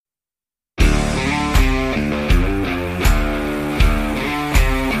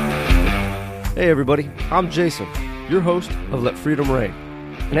Hey everybody, I'm Jason, your host of Let Freedom Reign,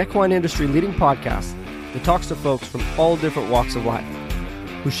 an equine industry leading podcast that talks to folks from all different walks of life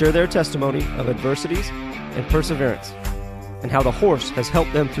who share their testimony of adversities and perseverance and how the horse has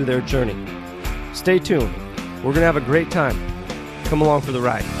helped them through their journey. Stay tuned. We're going to have a great time. Come along for the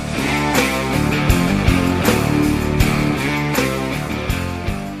ride.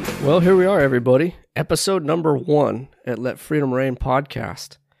 Well, here we are, everybody. Episode number 1 at Let Freedom Reign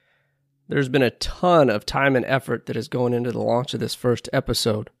podcast. There's been a ton of time and effort that is going into the launch of this first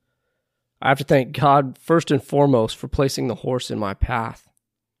episode. I have to thank God first and foremost for placing the horse in my path.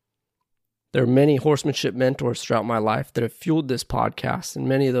 There are many horsemanship mentors throughout my life that have fueled this podcast, and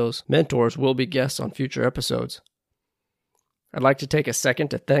many of those mentors will be guests on future episodes. I'd like to take a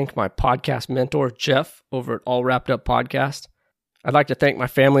second to thank my podcast mentor, Jeff, over at All Wrapped Up Podcast. I'd like to thank my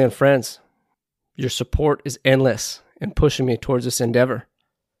family and friends. Your support is endless and pushing me towards this endeavor.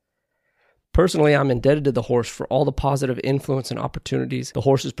 Personally, I'm indebted to the horse for all the positive influence and opportunities the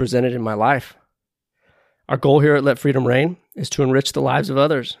horse has presented in my life. Our goal here at Let Freedom Reign is to enrich the lives of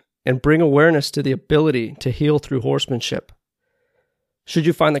others and bring awareness to the ability to heal through horsemanship. Should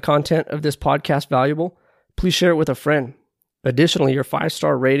you find the content of this podcast valuable, please share it with a friend. Additionally, your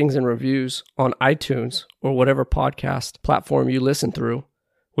 5-star ratings and reviews on iTunes or whatever podcast platform you listen through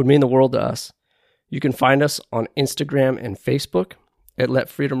would mean the world to us. You can find us on Instagram and Facebook at Let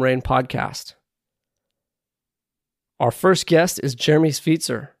Freedom Reign Podcast. Our first guest is Jeremy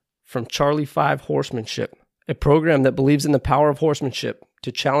Sweetser from Charlie 5 Horsemanship, a program that believes in the power of horsemanship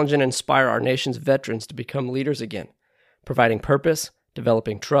to challenge and inspire our nation's veterans to become leaders again, providing purpose,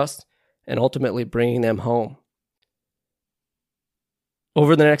 developing trust, and ultimately bringing them home.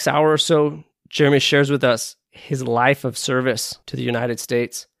 Over the next hour or so, Jeremy shares with us his life of service to the United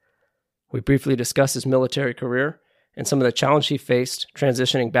States. We briefly discuss his military career and some of the challenge he faced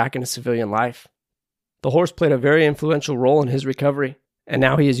transitioning back into civilian life. The horse played a very influential role in his recovery, and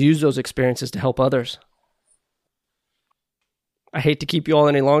now he has used those experiences to help others. I hate to keep you all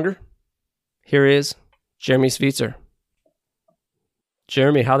any longer. Here is Jeremy Sweetser.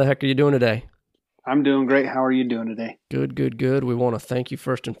 Jeremy, how the heck are you doing today? I'm doing great. How are you doing today? Good. We want to thank you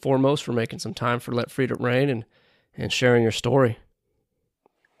first and foremost for making some time for Let Freedom Reign and sharing your story.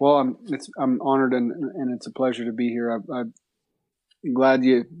 Well, I'm honored and it's a pleasure to be here. I'm glad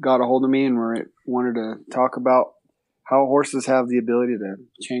you got a hold of me and wanted to talk about how horses have the ability to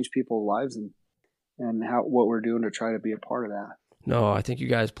change people's lives and what we're doing to try to be a part of that. No, I think you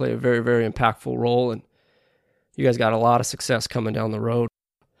guys play a very, very impactful role, and you guys got a lot of success coming down the road.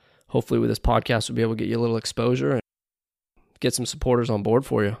 Hopefully with this podcast, we'll be able to get you a little exposure and get some supporters on board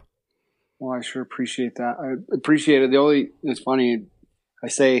for you. Well, I sure appreciate that. I appreciate it. It's funny, I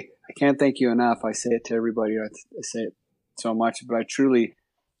say, I can't thank you enough. I say it to everybody. I say it so much, but I truly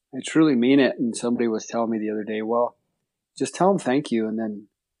mean it. And somebody was telling me the other day, well, just tell them thank you and then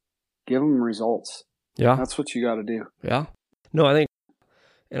give them results. Yeah. That's what you got to do. Yeah. No, I think,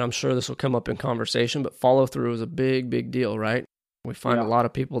 and I'm sure this will come up in conversation, but follow through is a big, big deal, right? We find a lot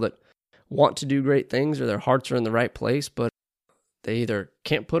of people that want to do great things or their hearts are in the right place, but they either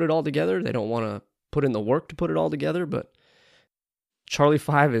can't put it all together, they don't want to put in the work to put it all together, but Charlie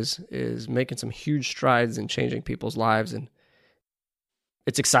 5 is making some huge strides in changing people's lives, and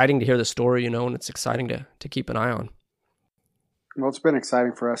it's exciting to hear the story, and it's exciting to keep an eye on. Well, it's been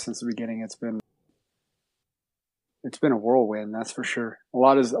exciting for us since the beginning. It's been a whirlwind, that's for sure. A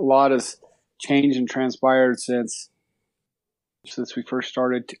lot has changed and transpired since we first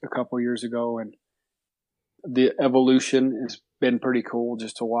started a couple years ago, and the evolution has been pretty cool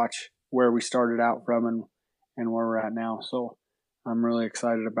just to watch where we started out from and where we're at now. So I'm really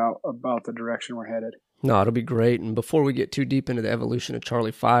excited about the direction we're headed. No, it'll be great. And before we get too deep into the evolution of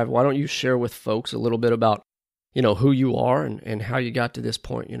Charlie 5, why don't you share with folks a little bit about, who you are and how you got to this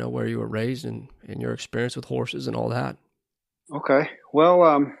point, where you were raised and your experience with horses and all that. Okay. Well,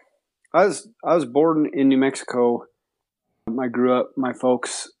 I was born in New Mexico. I grew up, my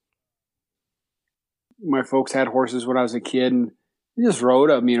folks had horses when I was a kid, and we just rode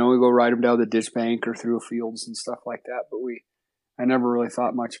them, we go ride them down the ditch bank or through fields and stuff like that. But I never really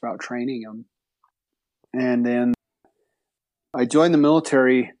thought much about training them. And then I joined the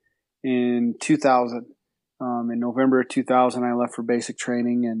military in 2000. In November of 2000, I left for basic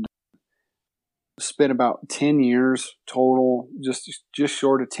training and spent about 10 years total, just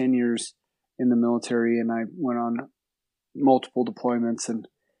short of 10 years in the military. And I went on multiple deployments and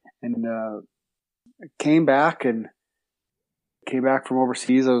came back from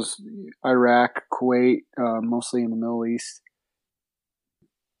overseas. I was Iraq, Kuwait, mostly in the Middle East.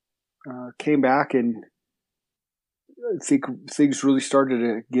 Came back and I think things really started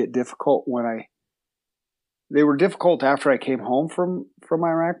to get difficult when I they were difficult after I came home from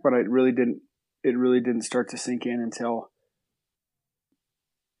Iraq, but it really didn't start to sink in until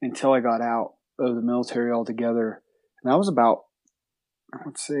I got out of the military altogether. And that was about, I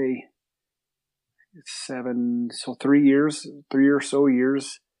would say, 3 or so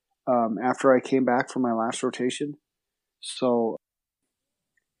years after I came back from my last rotation. So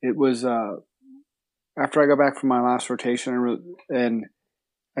it was after I got back from my last rotation and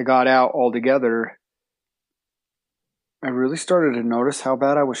I got out altogether, I really started to notice how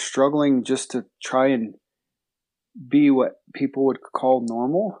bad I was struggling just to try and be what people would call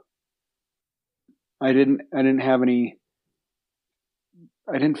normal. I didn't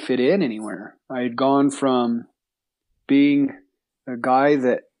fit in anywhere. I had gone from being a guy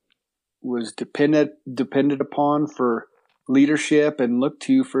that was depended upon for leadership and looked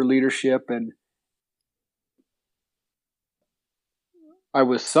to for leadership, and I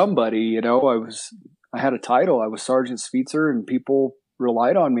was somebody, I had a title. I was Sergeant Spitzer, and people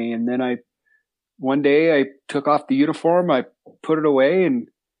relied on me. And then one day I took off the uniform, I put it away, and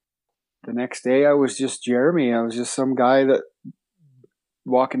the next day I was just Jeremy. I was just some guy that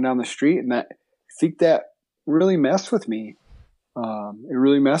walking down the street, and I think that really messed with me. It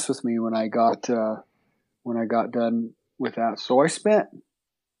really messed with me when I got done with that. So I spent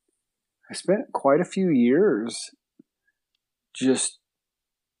quite a few years just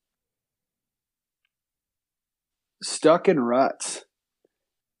stuck in ruts.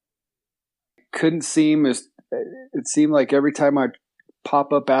 It seemed like every time I'd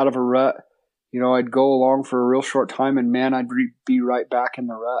pop up out of a rut, I'd go along for a real short time, and man, I'd be right back in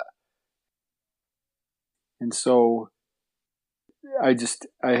the rut. And so I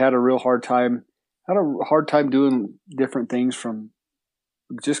had a real hard time. Doing different things, from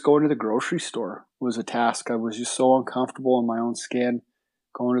just going to the grocery store was a task. I was just so uncomfortable in my own skin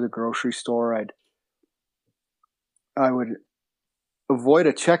going to the grocery store. I would avoid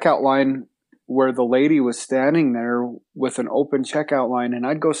a checkout line where the lady was standing there with an open checkout line, and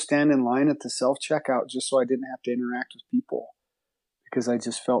I'd go stand in line at the self-checkout just so I didn't have to interact with people because I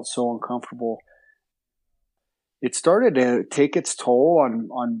just felt so uncomfortable. It started to take its toll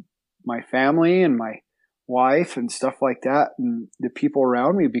on my family and my wife and stuff like that, and the people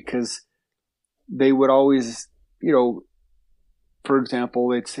around me, because they would always, for example,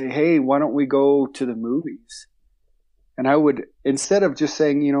 they'd say, "Hey, why don't we go to the movies?" And I would, instead of just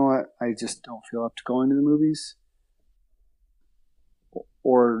saying, "You know what, I just don't feel up to going to the movies,"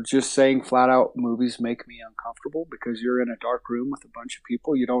 or just saying flat out, "Movies make me uncomfortable," because you're in a dark room with a bunch of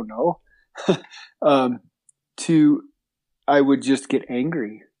people you don't know, I would just get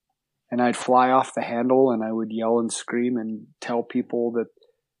angry. And I'd fly off the handle, and I would yell and scream and tell people that,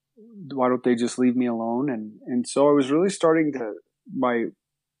 why don't they just leave me alone? And so I was really my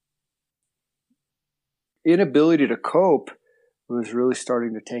inability to cope was really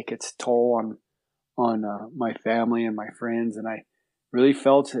starting to take its toll on my family and my friends. And I really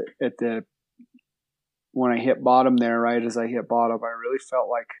felt when I hit bottom there, right as I hit bottom, I really felt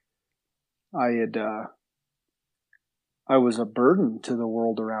like I was a burden to the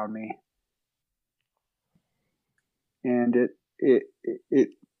world around me. And it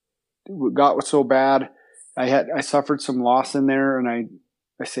got so bad. I suffered some loss in there, and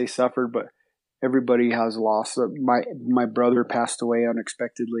I say suffered, but everybody has loss. My brother passed away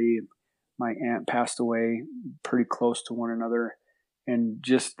unexpectedly. My aunt passed away pretty close to one another, and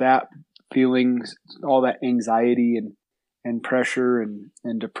just that feeling, all that anxiety and pressure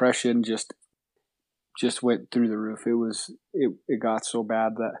and depression just went through the roof. It got so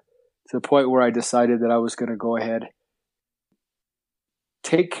bad that to the point where I decided that I was going to go ahead,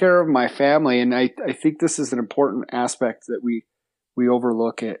 take care of my family. And I think this is an important aspect that we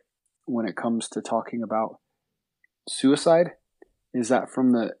overlook it when it comes to talking about suicide, is that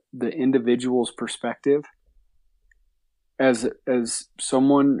from the individual's perspective, as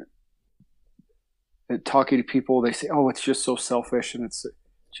someone talking to people, they say, "Oh, it's just so selfish, and it's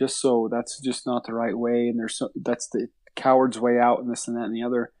just that's just not the right way, and that's the coward's way out, and this and that and the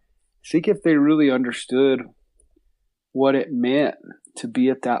other." I think if they really understood what it meant to be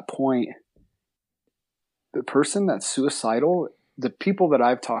at that point, the person that's suicidal, the people that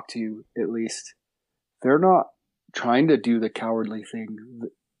I've talked to, at least, they're not trying to do the cowardly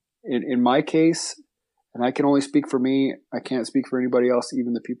thing. In my case, and I can only speak for me, I can't speak for anybody else,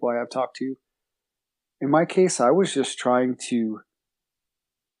 even the people I have talked to. In my case, I was just trying to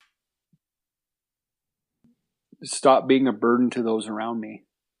stop being a burden to those around me.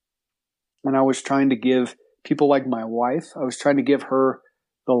 And I was trying to give people like my wife, I was trying to give her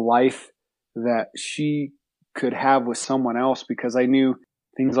the life that she could have with someone else, because I knew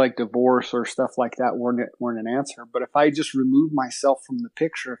things like divorce or stuff like that weren't an answer. But if I just removed myself from the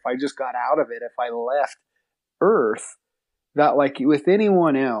picture, if I just got out of it, if I left Earth, that like with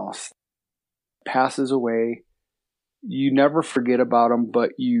anyone else passes away, you never forget about them,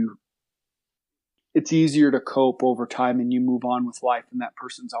 but it's easier to cope over time and you move on with life, and that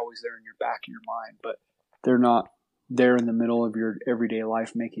person's always there in your back of your mind, but they're not there in the middle of your everyday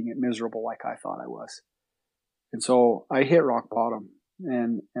life making it miserable like I thought I was. And so I hit rock bottom,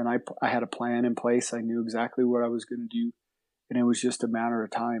 and I had a plan in place. I knew exactly what I was going to do, and it was just a matter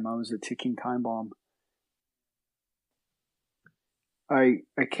of time. I was a ticking time bomb. I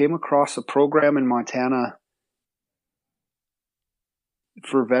came across a program in Montana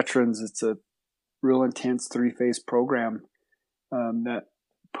for veterans. It's a real intense 3-phase program that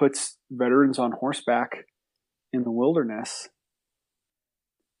puts veterans on horseback in the wilderness.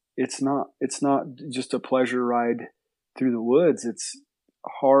 It's not just a pleasure ride through the woods. It's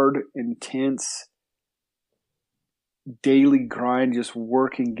hard, intense, daily grind, just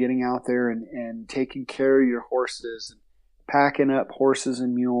working, getting out there and taking care of your horses and packing up horses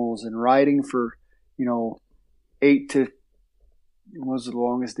and mules and riding for, 8 to, what was the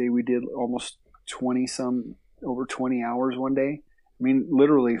longest day we did? Almost 20 over 20 hours one day. I mean,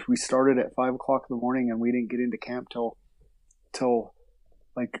 literally, we started at 5 o'clock in the morning and we didn't get into camp till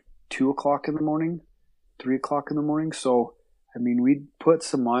like 2 o'clock in the morning, 3 o'clock in the morning. So, I mean, we'd put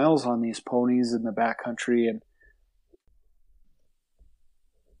some miles on these ponies in the backcountry, and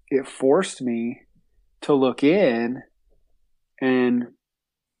it forced me to look in and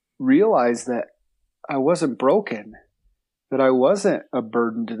realize that I wasn't broken, that I wasn't a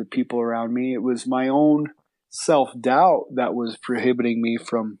burden to the people around me. It was my own self-doubt that was prohibiting me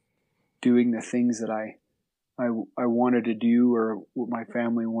from doing the things that I wanted to do, or what my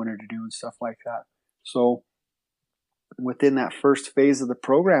family wanted to do, and stuff like that. So within that first phase of the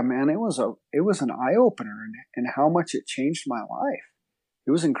program, man, it was an eye-opener and how much it changed my life.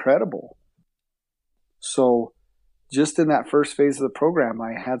 It was incredible. So just in that first phase of the program,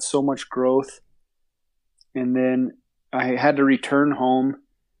 I had so much growth, and then I had to return home.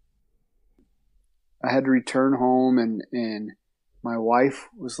 And my wife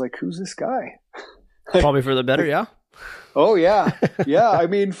was like, "Who's this guy?" Probably for the better, yeah? Oh, yeah. Yeah, I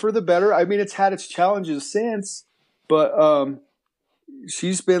mean, for the better. I mean, it's had its challenges since, but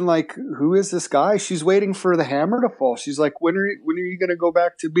she's been like, "Who is this guy?" She's waiting for the hammer to fall. She's like, when are you going to go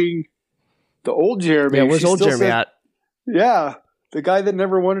back to being the old Jeremy? Yeah, where's old Jeremy at? Yeah, the guy that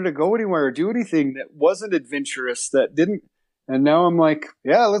never wanted to go anywhere or do anything, that wasn't adventurous, that didn't. And now I'm like,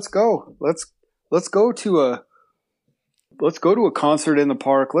 yeah, let's go. Let's go to a concert in the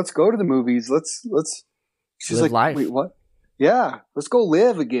park. Let's go to the movies. Let's. She's live like, life. "Wait, what?" Yeah, let's go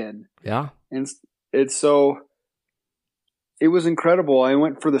live again. Yeah. And it's so. It was incredible. I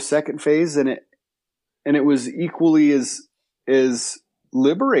went for the second phase, and it was equally as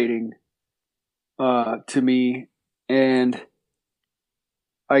liberating to me. And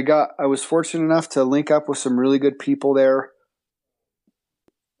I was fortunate enough to link up with some really good people there.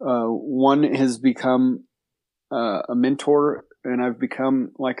 One has become a mentor, and I've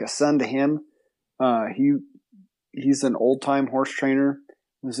become like a son to him. He's an old time horse trainer.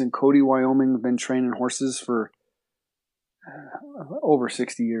 Was in Cody, Wyoming. Been training horses for over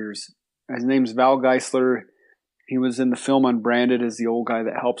 60 years. His name's Val Geisler. He was in the film Unbranded as the old guy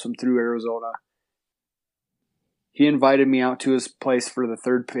that helps him through Arizona. He invited me out to his place for the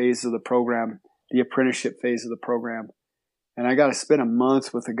third phase of the program, the apprenticeship phase of the program. And I got to spend a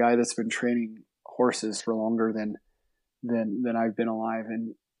month with a guy that's been training horses for longer than I've been alive.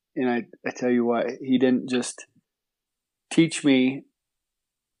 And I tell you what, he didn't just teach me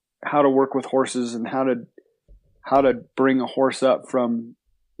how to work with horses and how to bring a horse up from,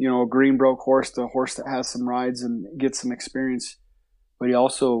 a Greenbroke horse to a horse that has some rides and get some experience. But he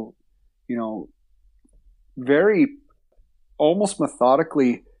also, very almost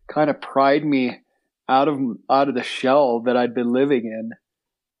methodically kind of pried me out of the shell that I'd been living in,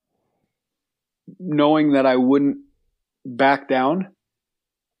 knowing that I wouldn't back down.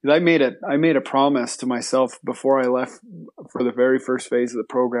 I made a promise to myself before I left for the very first phase of the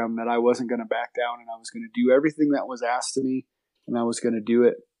program that I wasn't going to back down, and I was going to do everything that was asked of me, and I was going to do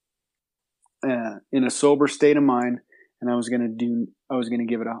it in a sober state of mind, and I was going to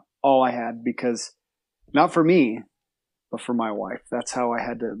give it all I had, because not for me, but for my wife. That's how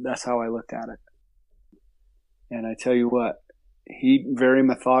I looked at it. And I tell you what, he very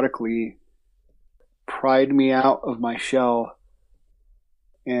methodically pried me out of my shell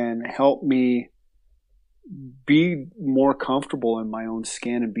and helped me be more comfortable in my own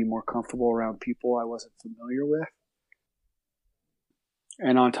skin and be more comfortable around people I wasn't familiar with.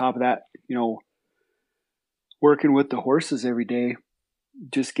 And on top of that, working with the horses every day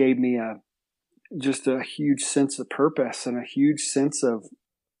just gave me a huge sense of purpose and a huge sense of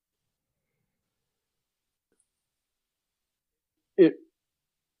it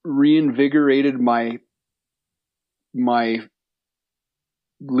reinvigorated my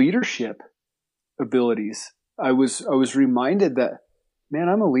leadership abilities. I was reminded that, man,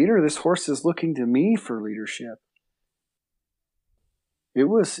 I'm a leader. This horse is looking to me for leadership. It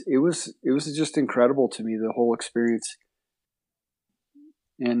was just incredible to me, the whole experience.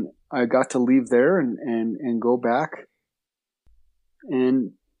 And I got to leave there and go back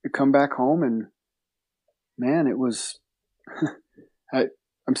and come back home, and man, it was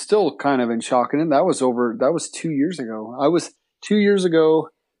I'm still kind of in shock. And that was 2 years ago. 2 years ago.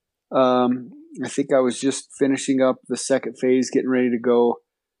 I think I was just finishing up the second phase, getting ready to go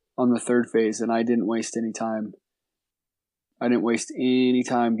on the third phase, and I didn't waste any time. I didn't waste any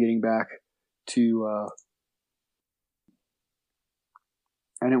time getting back to.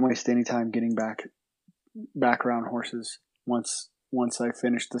 I didn't waste any time getting back around horses once I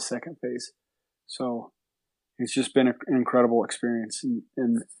finished the second phase. So it's just been an incredible experience.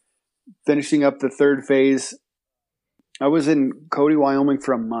 And finishing up the third phase, I was in Cody, Wyoming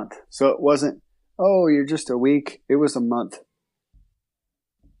for a month. So it wasn't, oh, you're just a week. It was a month.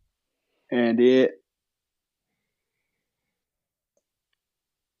 And it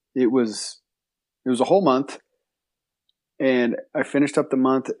was a whole month. And I finished up the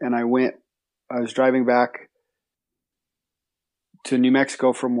month, and I was driving back to New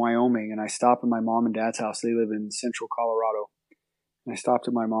Mexico from Wyoming, and I stopped at my mom and dad's house. They live in central Colorado. And I stopped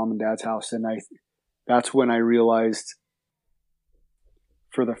at my mom and dad's house, and that's when I realized,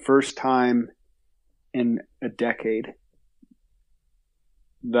 for the first time in a decade,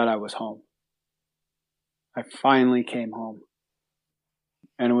 that I was home. I finally came home.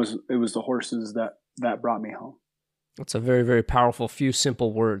 And it was the horses that brought me home. That's a very, very powerful few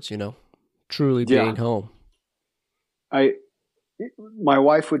simple words, truly being home. My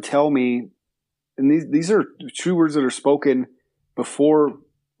wife would tell me, and these are true words that are spoken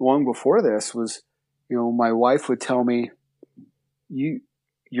long before this, was, my wife would tell me, you're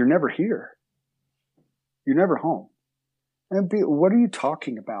never here. You're never home. And what are you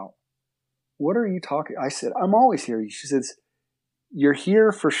talking about? What are you talking? I said, I'm always here. She says, you're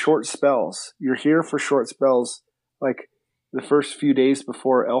here for short spells. You're here for short spells, like the first few days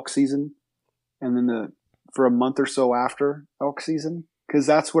before elk season, and then for a month or so after elk season. Because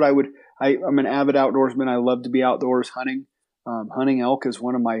that's what I'm an avid outdoorsman. I love to be outdoors hunting. Hunting elk is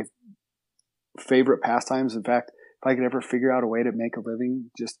one of my favorite pastimes. In fact, if I could ever figure out a way to make a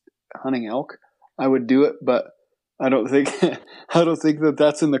living just hunting elk, I would do it. But I don't think that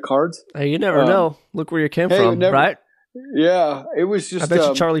that's in the cards. Hey, you never know. Look where you came from, right? Yeah, it was just. I bet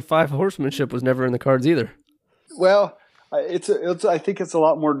you Charlie 5 horsemanship was never in the cards either. Well, I think it's a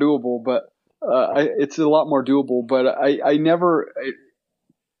lot more doable, but it's a lot more doable. But I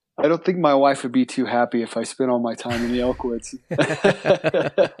don't think my wife would be too happy if I spent all my time in the elk woods.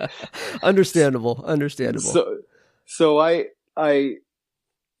 Understandable. So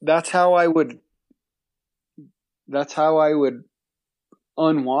that's how I would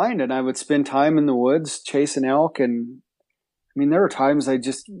unwind, and I would spend time in the woods chasing elk. And I mean, there were times I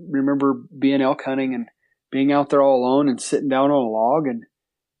just remember being elk hunting and being out there all alone and sitting down on a log and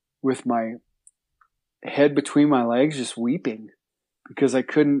with my head between my legs, just weeping because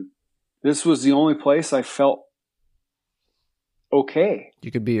this was the only place I felt okay.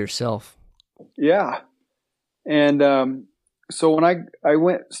 You could be yourself. Yeah. And so when I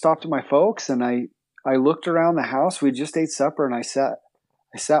stopped at my folks, and I looked around the house. We just ate supper, and I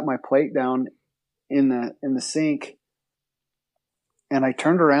sat my plate down in the sink, and I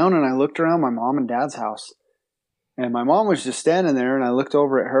turned around and I looked around my mom and dad's house. And my mom was just standing there, and I looked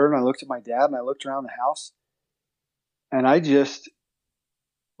over at her, and I looked at my dad, and I looked around the house, and I just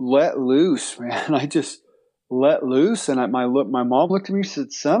let loose, man. I just let loose, and my mom looked at me and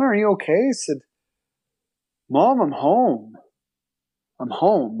said, "Son, are you okay?" I said, "Mom, I'm home. I'm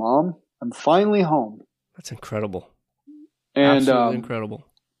home, Mom. I'm finally home." That's incredible. And absolutely incredible.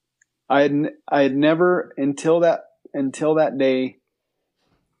 I had never until that day.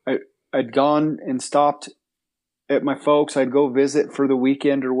 I'd gone and stopped at my folks. I'd go visit for the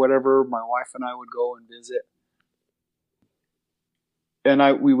weekend or whatever. My wife and I would go and visit,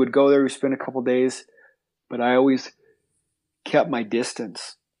 and we would go there. We spend a couple days, but I always kept my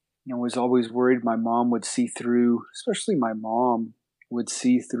distance. I was always worried my mom would see through, especially my mom would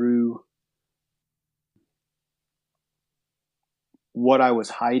see through what I was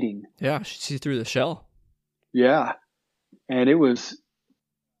hiding. Yeah, she'd see through the shell. Yeah. And it was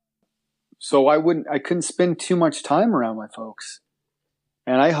So I couldn't spend too much time around my folks.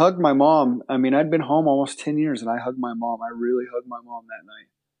 And I hugged my mom. I mean, I'd been home almost 10 years and I hugged my mom. I really hugged my mom that night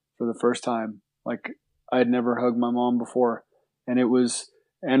for the first time. Like I had never hugged my mom before. And it was,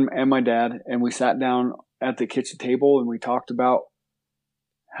 and my dad, and we sat down at the kitchen table and we talked about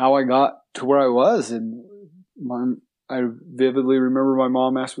how I got to where I was. And I vividly remember my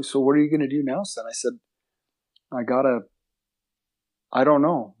mom asked me, so what are you going to do now, son? I said, I don't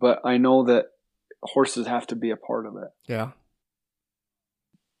know, but I know that horses have to be a part of it. Yeah.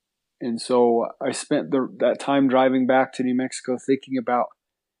 And so I spent that time driving back to New Mexico thinking about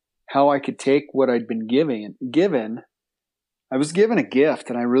how I could take what I'd been given. I was given a gift,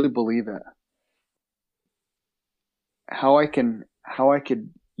 and I really believe it. How I could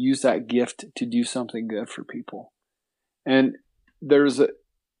use that gift to do something good for people. And there's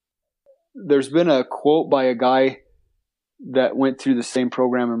been a quote by a guy that went through the same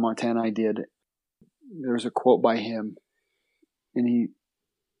program in Montana I did. There's a quote by him, and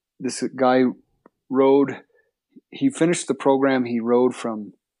this guy he finished the program. He rode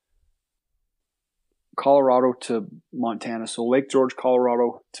from Colorado to Montana. So Lake George,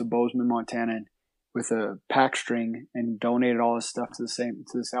 Colorado to Bozeman, Montana with a pack string, and donated all his stuff to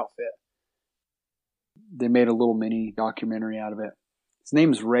this outfit. They made a little mini documentary out of it. His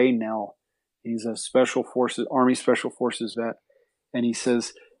name is Ray Nell. He's a Army Special Forces vet. And he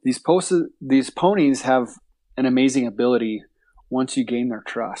says, these ponies have an amazing ability once you gain their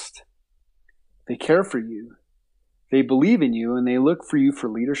trust. They care for you. They believe in you, and they look for you for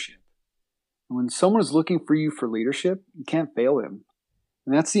leadership. And when someone is looking for you for leadership, you can't fail them.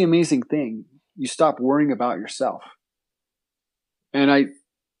 And that's the amazing thing. You stop worrying about yourself. And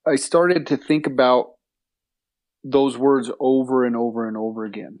I started to think about those words over and over and over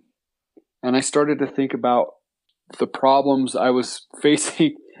again. And I started to think about the problems I was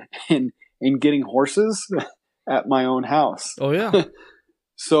facing in getting horses at my own house. Oh, yeah.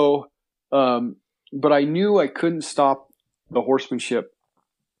 So, but I knew I couldn't stop the horsemanship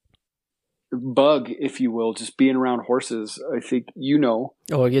bug, if you will, just being around horses. I think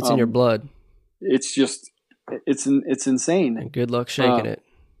Oh, it gets in your blood. It's just, it's insane. And good luck shaking it.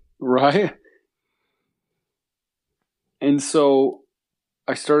 Right? And so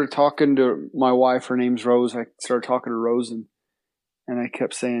I started talking to my wife. Her name's Rose. I started talking to Rose, and I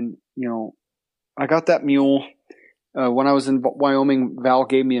kept saying, I got that mule. When I was in Wyoming, Val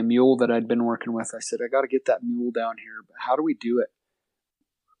gave me a mule that I'd been working with. I said, I got to get that mule down here, but how do we do it?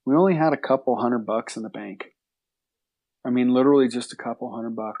 We only had a couple $100 in the bank. I mean, literally just a couple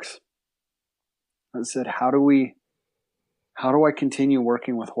 $100. I said, how do I continue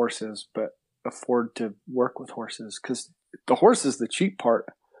working with horses, but afford to work with horses? Because the horse is the cheap part.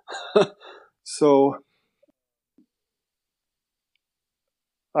 So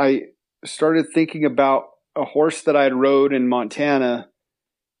I started thinking about a horse that I had rode in Montana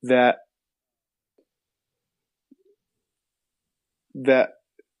that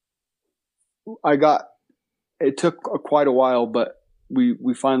I got. It took quite a while, but we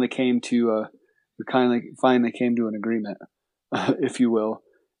finally came to an agreement, if you will.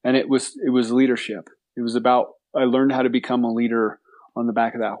 And it was leadership. It was about, I learned how to become a leader on the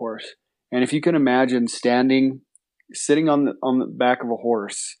back of that horse. And if you can imagine sitting on the back of a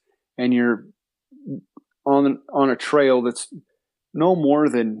horse, and you're on a trail that's no more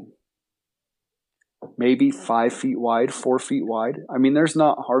than maybe 5 feet wide, 4 feet wide. I mean, there's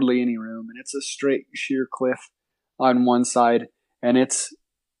not hardly any room, and it's a straight sheer cliff on one side, and it's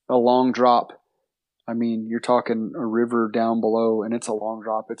a long drop. I mean, you're talking a river down below, and it's a long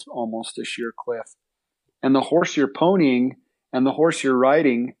drop. It's almost a sheer cliff. And the horse you're ponying and the horse you're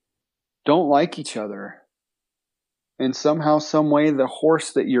riding don't like each other. And somehow, some way, the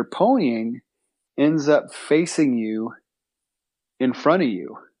horse that you're ponying ends up facing you in front of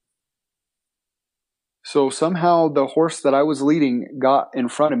you. So somehow the horse that I was leading got in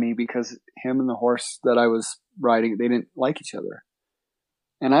front of me because him and the horse that I was riding, they didn't like each other.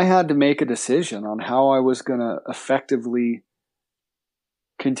 And I had to make a decision on how I was going to effectively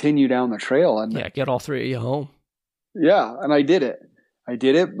continue down the trail. And get all three of you home. Yeah, and I did it.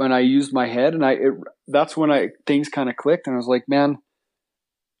 And I used my head, and that's when things kind of clicked, and I was like, man,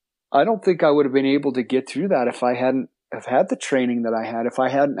 I don't think I would have been able to get through that if I hadn't have had the training that I had, if I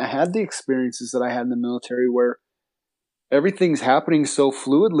hadn't had the experiences that I had in the military, where everything's happening so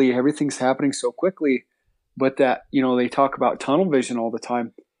fluidly, everything's happening so quickly, but that, they talk about tunnel vision all the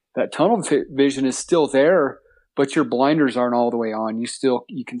time. That tunnel vision is still there, but your blinders aren't all the way on. You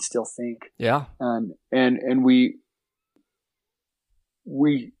can still think. Yeah. And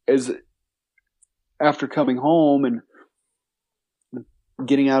we as after coming home and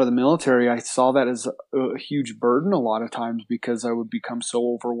getting out of the military, I saw that as a huge burden a lot of times because I would become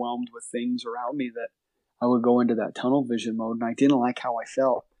so overwhelmed with things around me that I would go into that tunnel vision mode, and I didn't like how I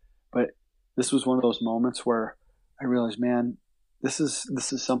felt. But this was one of those moments where I realized, man, this is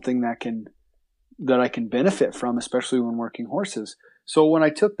something that I can benefit from, especially when working horses. So when I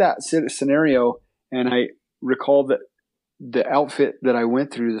took that scenario and I recalled that the outfit that I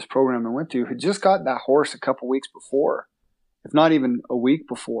went through, this program I went to, had just got that horse a couple weeks before, if not even a week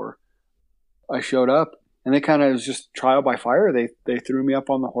before I showed up, and they kind of was just trial by fire. They threw me up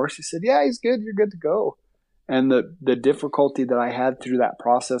on the horse. He said, yeah, he's good. You're good to go. And the difficulty that I had through that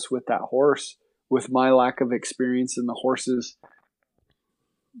process with that horse, with my lack of experience in the horses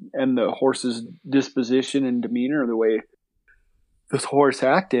and the horse's disposition and demeanor, the way this horse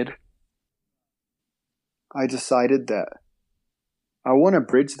acted, I decided that I want to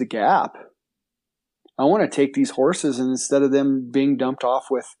bridge the gap. I want to take these horses, and instead of them being dumped off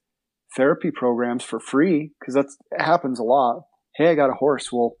with therapy programs for free, because it happens a lot. Hey, I got a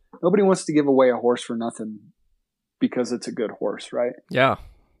horse. Well, nobody wants to give away a horse for nothing because it's a good horse, right? Yeah.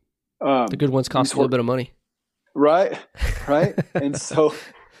 The good ones cost a little bit of money. Right. and so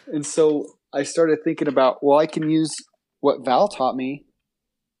I started thinking about, well, I can use what Val taught me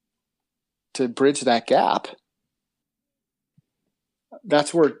to bridge that gap.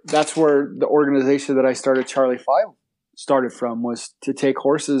 That's where the organization that I started, Charlie 5, started from, was to take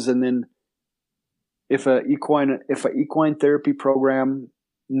horses, and then if a equine therapy program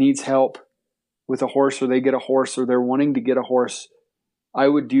needs help with a horse, or they get a horse, or they're wanting to get a horse, I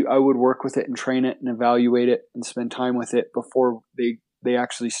would work with it and train it and evaluate it and spend time with it before they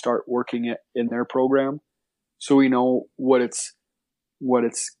actually start working it in their program, so we know what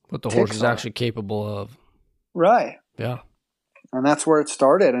the horse is actually capable of. Right. Yeah. And that's where it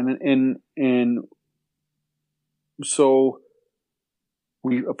started. And so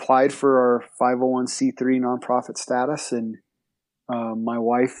we applied for our 501c3 nonprofit status, and my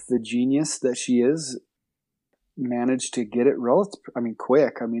wife, the genius that she is, managed to get it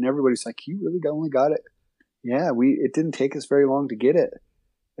quick. I mean, everybody's like, you really only got it? Yeah, it didn't take us very long to get it.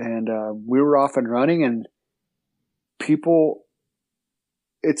 And we were off and running, and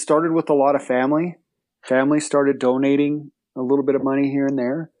it started with a lot of family. Family started donating a little bit of money here and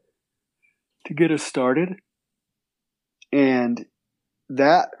there to get us started. And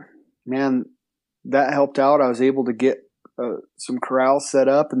that helped out. I was able to get some corrals set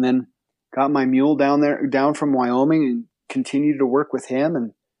up, and then got my mule down from Wyoming, and continued to work with him.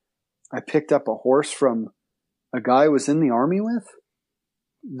 And I picked up a horse from a guy I was in the Army with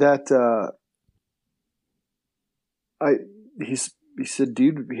that he said,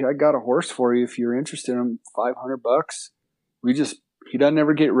 dude, I got a horse for you if you're interested. I'm $500. He doesn't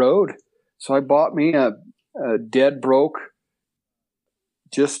ever get rode. So I bought me a dead broke,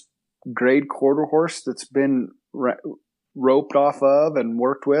 just grade quarter horse that's been roped off of and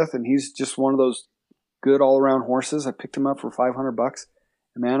worked with. And he's just one of those good all around horses. I picked him up for $500,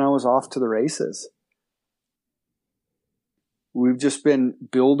 and man, I was off to the races. We've just been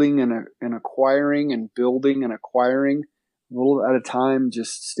building and acquiring and building and acquiring a little at a time,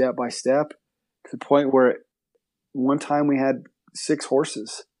 just step by step, to the point where one time we had 6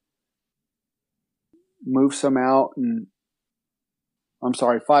 horses. Move some out, and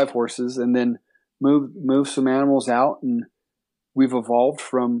 5 horses, and then move some animals out, and we've evolved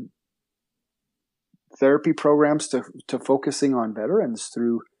from therapy programs to focusing on veterans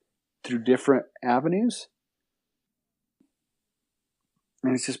through different avenues.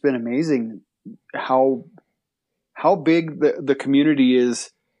 And it's just been amazing how big the community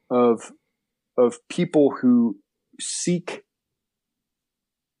is of people who seek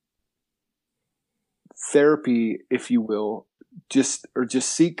therapy, if you will, just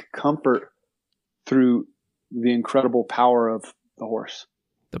seek comfort through the incredible power of the horse.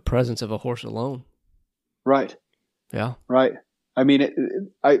 The presence of a horse alone. Right. Yeah. Right. I mean,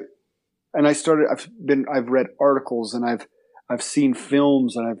 I've read articles, and I've seen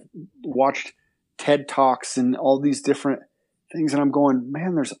films, and I've watched TED Talks and all these different things. And I'm going,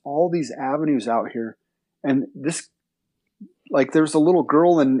 man, there's all these avenues out here. And this, like, there's a little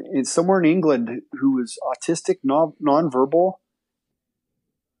girl in somewhere in England who was autistic, nonverbal,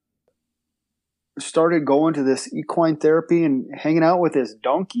 started going to this equine therapy and hanging out with this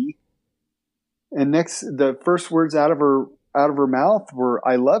donkey. And the first words out of her mouth were,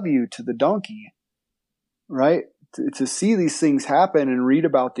 "I love you," to the donkey. Right? To see these things happen and read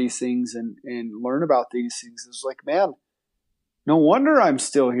about these things and learn about these things, is like, man, no wonder I'm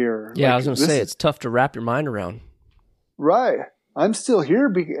still here. Yeah, like, I was going to say, it's tough to wrap your mind around. Right. I'm still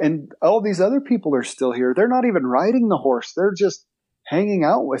here, and all these other people are still here. They're not even riding the horse. They're just hanging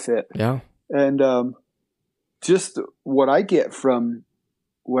out with it. Yeah. And just what I get from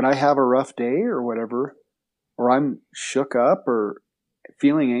when I have a rough day or whatever, or I'm shook up or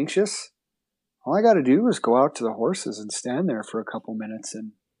feeling anxious, all I got to do is go out to the horses and stand there for a couple minutes,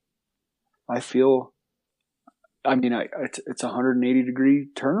 and I feel, it's a 180-degree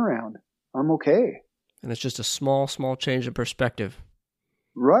turnaround. I'm okay. And it's just a small change of perspective.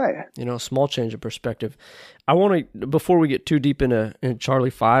 Right. Small change of perspective. I want to, before we get too deep into Charlie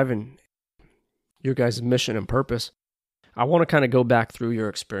 5 and your guys' mission and purpose, I want to kind of go back through your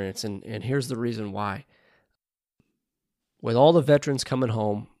experience, and here's the reason why. With all the veterans coming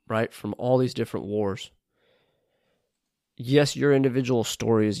home, right, from all these different wars, yes, your individual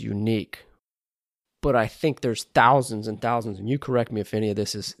story is unique, but I think there's thousands and thousands, and you correct me if any of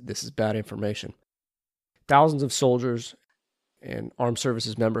this is bad information, thousands of soldiers and armed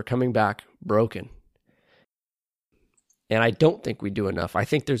services member coming back broken. And I don't think we do enough. I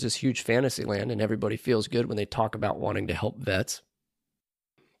think there's this huge fantasy land, and everybody feels good when they talk about wanting to help vets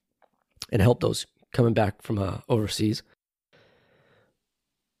and help those coming back from overseas.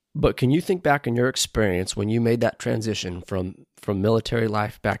 But can you think back in your experience when you made that transition from military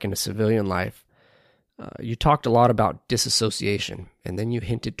life back into civilian life? You talked a lot about disassociation, and then you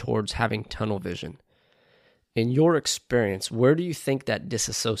hinted towards having tunnel vision. In your experience, where do you think that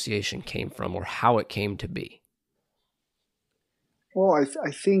disassociation came from, or how it came to be? Well,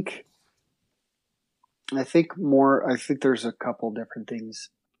 I think there's a couple different things.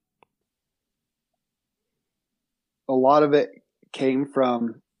 A lot of it came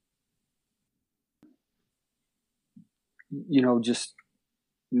from, just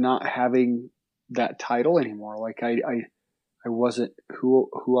not having that title anymore. Like I wasn't who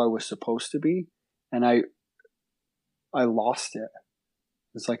I was supposed to be, and I lost it.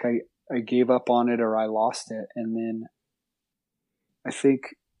 It's like I gave up on it, or I lost it. And then I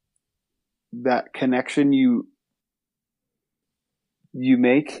think that connection you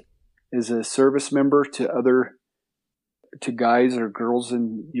make as a service member to guys or girls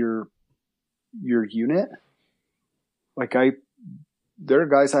in your unit. Like there are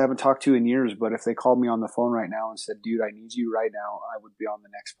guys I haven't talked to in years, but if they called me on the phone right now and said, "Dude, I need you right now," I would be on the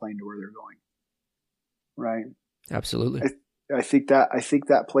next plane to where they're going. Right? Absolutely. I think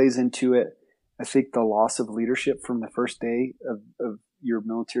that plays into it. I think the loss of leadership from the first day of your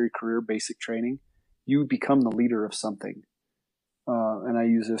military career, basic training, you become the leader of something. And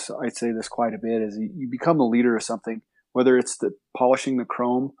I'd say this quite a bit, is you become the leader of something, whether it's polishing the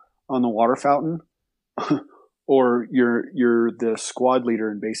chrome on the water fountain or you're the squad leader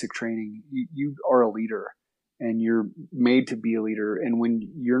in basic training. You are a leader, and you're made to be a leader. And when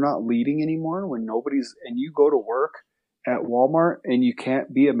you're not leading anymore, and you go to work at Walmart and you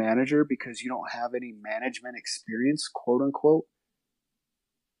can't be a manager because you don't have any management experience, quote unquote,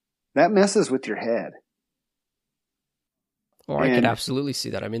 that messes with your head. Well, I could absolutely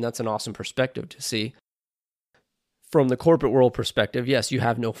see that. I mean, that's an awesome perspective to see. From the corporate world perspective, yes, you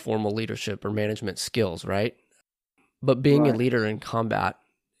have no formal leadership or management skills, right? But being a leader in combat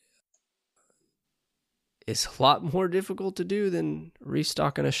is a lot more difficult to do than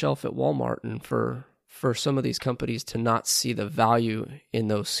restocking a shelf at Walmart. And for some of these companies to not see the value in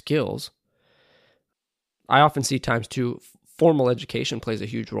those skills, I often see times too, formal education plays a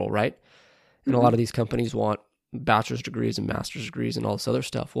huge role, right? And a lot of these companies want bachelor's degrees and master's degrees and all this other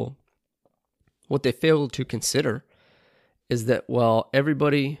stuff. Well, what they fail to consider is that,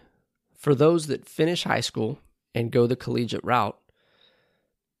 everybody, for those that finish high school and go the collegiate route,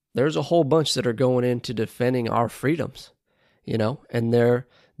 there's a whole bunch that are going into defending our freedoms, and they're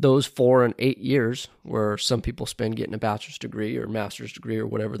those 4 and 8 years where some people spend getting a bachelor's degree or master's degree or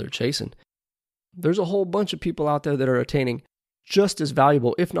whatever they're chasing. There's a whole bunch of people out there that are attaining just as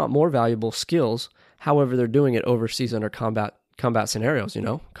valuable, if not more valuable, skills. However, they're doing it overseas under combat scenarios,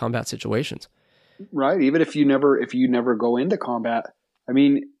 combat situations. Right. Even if you never go into combat, I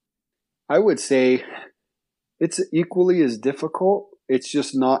mean, I would say it's equally as difficult. It's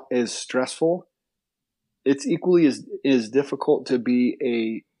just not as stressful. It's equally as difficult to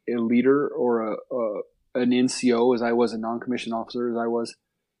be a leader or an NCO, as I was a non-commissioned officer, as I was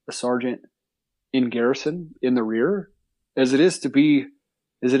a sergeant in garrison in the rear, as it is to be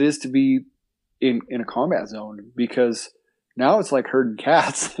in a combat zone, because now it's like herding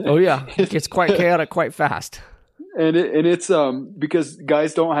cats. Oh yeah, it gets quite chaotic quite fast. And it's because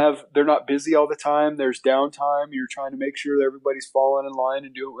guys they're not busy all the time. There's downtime. You're trying to make sure that everybody's falling in line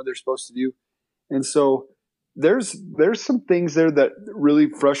and doing what they're supposed to do. And so there's some things there that really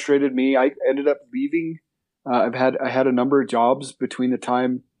frustrated me. I ended up leaving. I had a number of jobs between the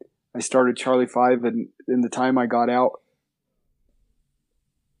time I started Charlie 5 and the time I got out.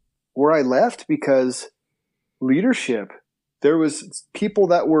 where I left because leadership, there was people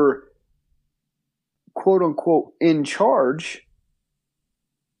that were quote unquote in charge,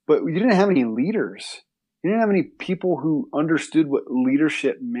 but you didn't have any leaders. You didn't have any people who understood what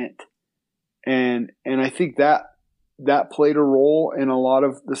leadership meant. And I think that played a role in a lot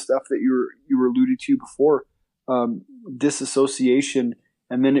of the stuff that you were alluding to before, disassociation.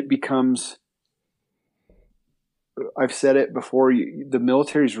 And then it becomes, I've said it before, the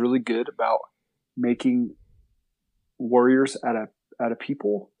military is really good about making warriors out of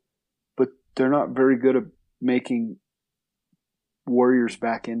people, but they're not very good at making warriors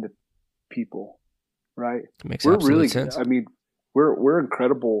back into people, right? It makes absolute sense. I mean, we're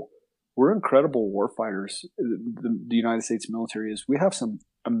incredible. We're incredible warfighters. The United States military is. We have some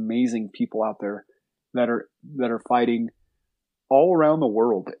amazing people out there that are fighting all around the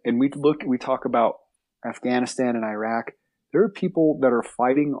world. And we talk about Afghanistan and Iraq. There are people that are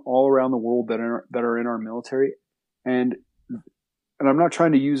fighting all around the world that are in our military. And I'm not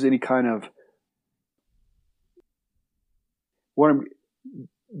trying to use any kind of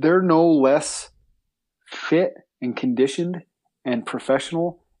they're no less fit and conditioned and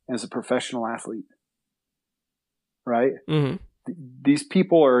professional as a professional athlete, right? Mm-hmm. These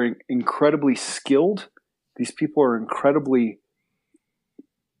people are incredibly skilled. These people are incredibly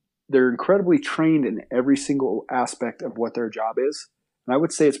trained in every single aspect of what their job is. And I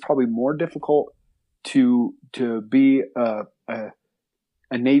would say it's probably more difficult to be a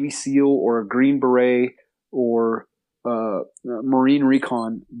Navy SEAL or a Green Beret or Marine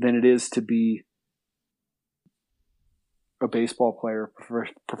Recon than it is to be a baseball player,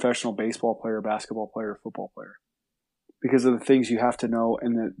 professional baseball player, basketball player, football player, because of the things you have to know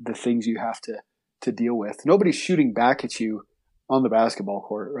and the things you have to deal with. Nobody's shooting back at you on the basketball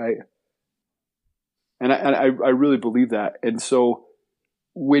court, right? And I really believe that. And so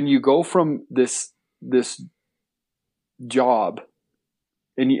when you go from this job,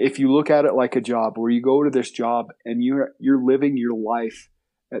 and if you look at it like a job, where you go to this job and you're living your life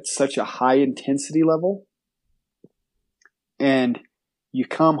at such a high intensity level, and you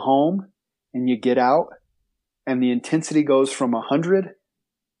come home and you get out and the intensity goes from 100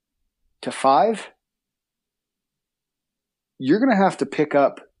 to 5, you're going to have to pick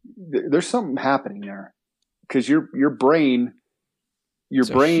up. There's something happening there because your brain, it's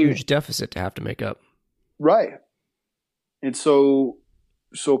a huge deficit to have to make up. Right. And so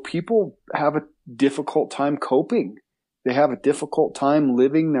people have a difficult time coping. They have a difficult time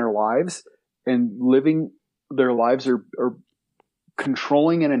living their lives, and living their lives are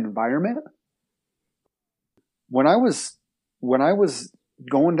controlling an environment. When I was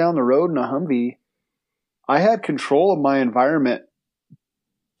going down the road in a Humvee, I had control of my environment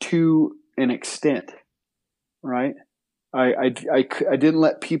to an extent, right? I didn't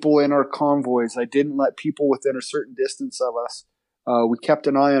let people in our convoys. I didn't let people within a certain distance of us. We kept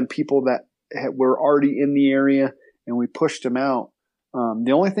an eye on people that were already in the area, and we pushed them out.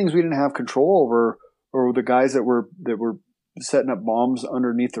 The only things we didn't have control over were the guys that were setting up bombs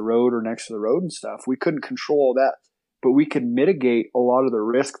underneath the road or next to the road and stuff. We couldn't control that, but we could mitigate a lot of the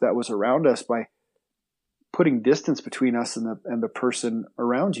risk that was around us by putting distance between us and the person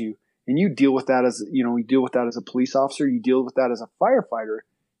around you. And you deal with that you deal with that as a police officer. You deal with that as a firefighter.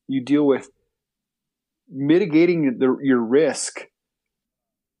 You deal with mitigating your risk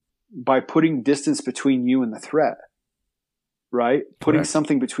by putting distance between you and the threat, right? Putting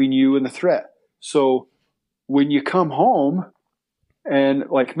something between you and the threat. So when you come home, and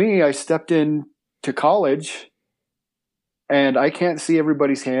like me, I stepped in to college and I can't see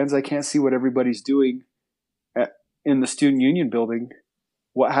everybody's hands. I can't see what everybody's doing in the student union building.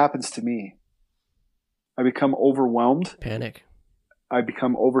 What happens to me? I become overwhelmed. Panic. I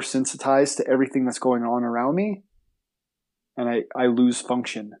become oversensitized to everything that's going on around me. And I lose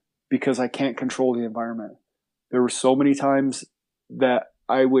function because I can't control the environment. There were so many times that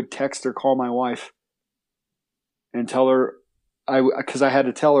I would text or call my wife and tell her, because I had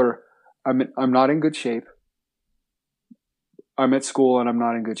to tell her, I'm not in good shape. I'm at school and I'm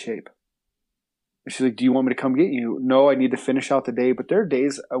not in good shape. And she's like, do you want me to come get you? No, I need to finish out the day. But there are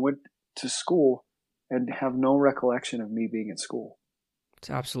days I went to school and have no recollection of me being at school. It's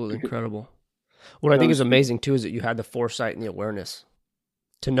absolutely incredible. What I think is amazing too is that you had the foresight and the awareness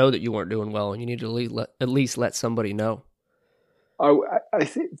to know that you weren't doing well, and you need to at least let somebody know. I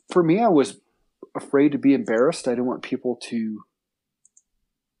think for me, I was afraid to be embarrassed. I didn't want people to.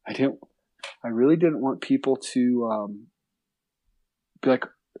 I really didn't want people to be like,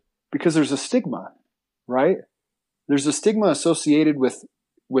 because there's a stigma, right? There's a stigma associated with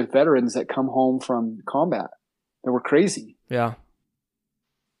veterans that come home from combat that were crazy. Yeah.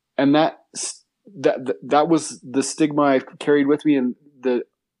 And that was the stigma I carried with me, and the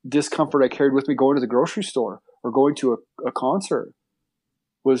discomfort I carried with me going to the grocery store or going to a concert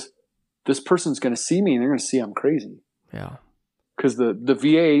was, this person's going to see me and they're going to see I'm crazy. Yeah. Because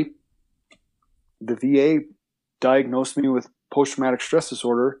the VA diagnosed me with post-traumatic stress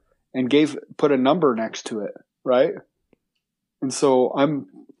disorder and put a number next to it, right? And so I'm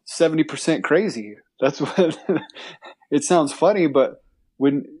 70% crazy. That's what it sounds funny, but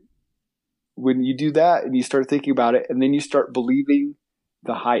when you do that and you start thinking about it, and then you start believing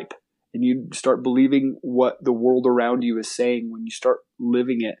the hype, and you start believing what the world around you is saying, when you start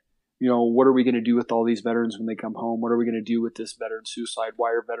living it, what are we going to do with all these veterans when they come home? What are we going to do with this veteran suicide? Why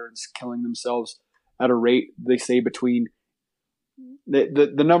are veterans killing themselves at a rate, they say, between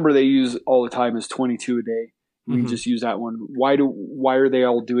the number they use all the time is 22 a day. We can just use that one. Why are they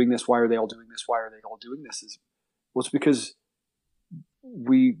all doing this? Why are they all doing this? Why are they all doing this? It's because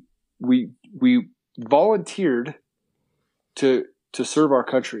we volunteered to serve our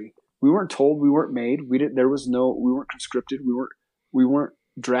country. We weren't told, we weren't made. We weren't conscripted. We weren't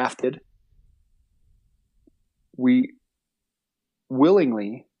drafted. We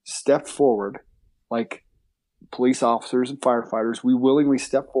willingly stepped forward, like police officers and firefighters. We willingly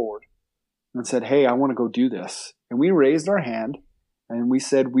stepped forward and said, "Hey, I want to go do this." And we raised our hand and we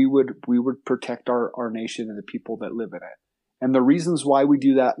said we would protect our nation and the people that live in it. And the reasons why we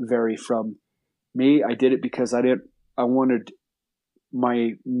do that vary from me. I did it because I wanted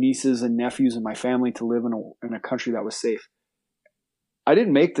my nieces and nephews and my family to live in a country that was safe. I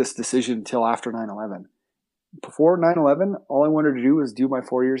didn't make this decision until after 9/11. Before 9/11, all I wanted to do was do my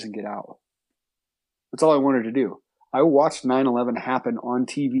 4 years and get out. That's all I wanted to do. I watched 9/11 happen on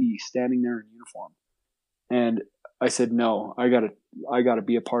TV, standing there in uniform. And I said, no, I gotta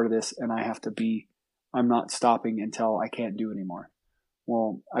be a part of this, and I'm not stopping until I can't do anymore.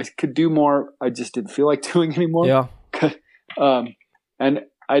 Well, I could do more. I just didn't feel like doing anymore. Yeah. And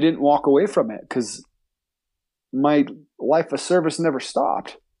I didn't walk away from it because my life of service never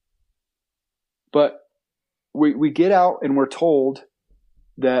stopped. But we get out and we're told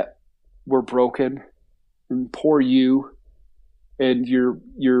that we're broken and poor you, and you're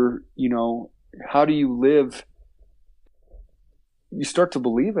how do you live? You start to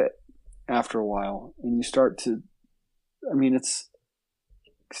believe it after a while, and you start to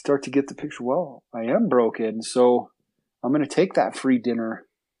get the picture. Well, I am broken, so I'm going to take that free dinner,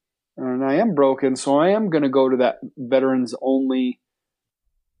 and I am broken, so I am going to go to that veterans only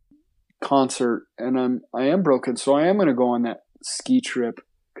concert, and I am broken, so I am going to go on that ski trip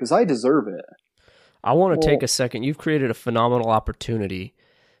because I deserve it. I want to take a second. You've created a phenomenal opportunity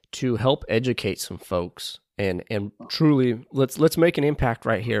to help educate some folks, and truly let's make an impact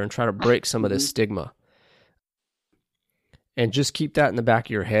right here and try to break some of this stigma. And just keep that in the back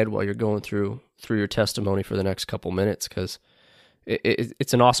of your head while you're going through your testimony for the next couple minutes, because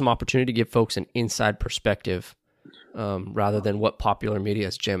it's an awesome opportunity to give folks an inside perspective, rather than what popular media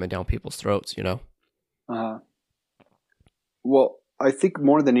is jamming down people's throats, Well, I think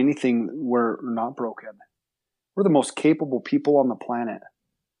more than anything, we're not broken. We're the most capable people on the planet.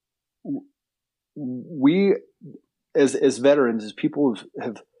 We, as veterans, as people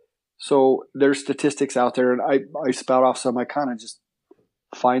have, so there's statistics out there, and I spout off some. I kind of just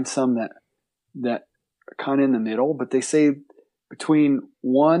find some that are kind of in the middle, but they say between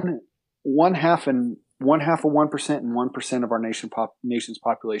one half of 1% and 1% of our nation's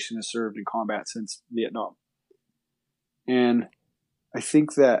population has served in combat since Vietnam. And I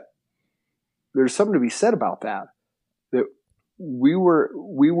think that there's something to be said about that. That we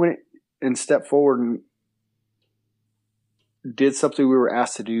went and stepped forward and did something we were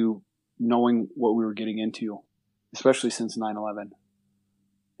asked to do, knowing what we were getting into, especially since 9/11.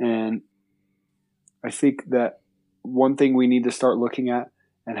 And I think that one thing we need to start looking at,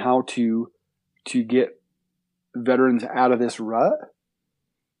 and how to get veterans out of this rut,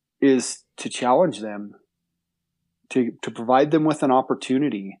 is to challenge them, to provide them with an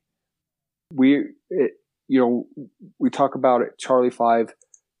opportunity. We talk about at Charlie 5,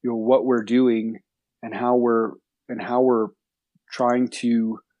 what we're doing and how we're trying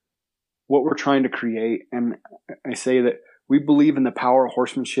to, what we're trying to create. And I say that we believe in the power of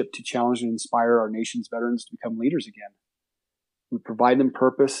horsemanship to challenge and inspire our nation's veterans to become leaders again. We provide them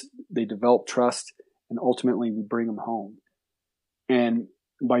purpose, they develop trust, and ultimately we bring them home. And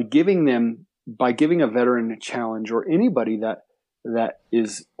by giving a veteran a challenge, or anybody that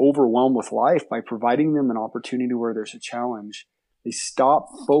is overwhelmed with life, by providing them an opportunity where there's a challenge, they stop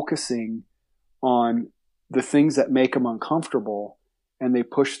focusing on the things that make them uncomfortable, and they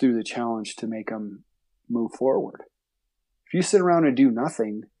push through the challenge to make them move forward. If you sit around and do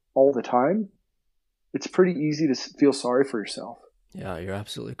nothing, all the time, it's pretty easy to feel sorry for yourself. Yeah, you're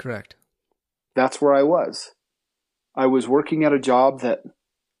absolutely correct. That's where I was. I was working at a job that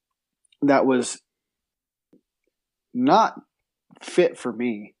was not fit for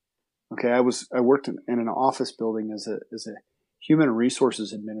me. Okay, I worked in an office building as a human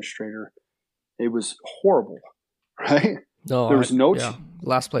resources administrator. It was horrible, right? No, there was no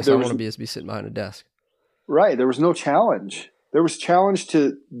last place I want to be is be sitting behind a desk. Right, there was no challenge. There was challenge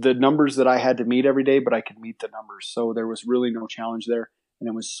to the numbers that I had to meet every day, but I could meet the numbers. So there was really no challenge there, and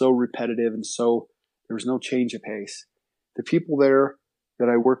it was so repetitive, and so there was no change of pace. The people there that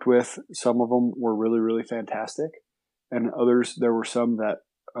I worked with, some of them were really, really fantastic, and others, there were some that,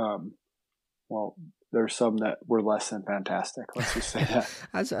 there's some that were less than fantastic. Let's just say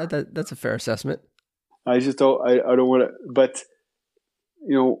that. That's a fair assessment. I just don't. I don't want to. But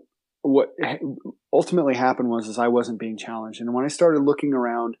what ultimately happened was I wasn't being challenged, and when I started looking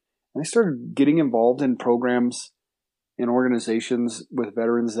around and I started getting involved in programs and organizations with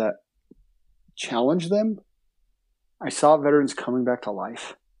veterans that challenge them, I saw veterans coming back to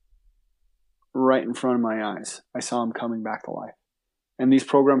life right in front of my eyes. I saw them coming back to life. And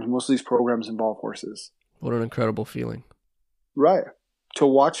most of these programs involve horses. What an incredible feeling. Right. To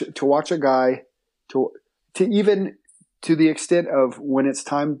watch a guy, to even to the extent of when it's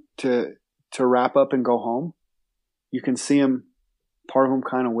time to wrap up and go home, you can see him, part of him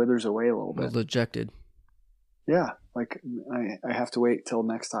kind of withers away a little bit. Dejected. Yeah. Like, I have to wait till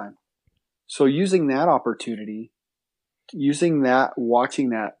next time. So using that opportunity, using that, watching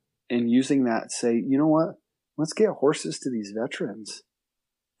that, and using that, say, you know what? Let's get horses to these veterans.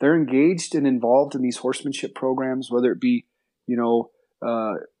 They're engaged and involved in these horsemanship programs, whether it be,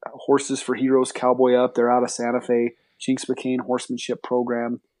 Horses for Heroes, Cowboy Up. They're out of Santa Fe. Jinx McCain Horsemanship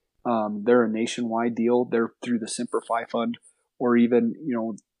Program. They're a nationwide deal. They're through the Semper Fi Fund, or even,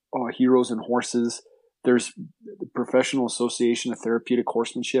 Heroes and Horses. There's the Professional Association of Therapeutic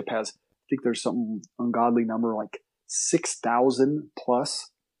Horsemanship has, I think there's some ungodly number, like 6,000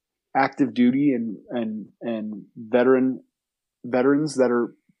 plus active duty and veterans that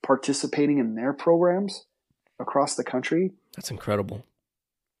are participating in their programs across the country. That's incredible.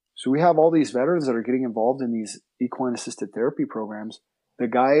 So we have all these veterans that are getting involved in these equine assisted therapy programs.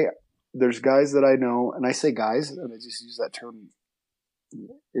 There's guys that I know, and I say guys, and I just use that term.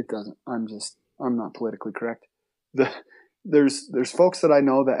 It doesn't, I'm not politically correct. There's folks that I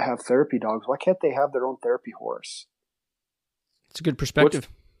know that have therapy dogs. Why can't they have their own therapy horse? It's a good perspective.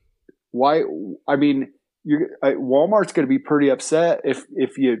 Why? I mean, Walmart's going to be pretty upset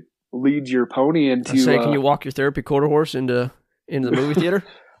if you lead your pony into. Can you walk your therapy quarter horse into the movie theater?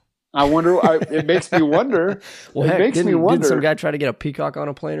 I wonder. It makes me wonder. Well, didn't some guy try to get a peacock on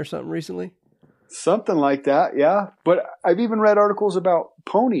a plane or something recently? Something like that, yeah. But I've even read articles about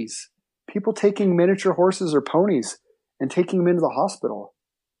ponies. People taking miniature horses or ponies and taking them into the hospital.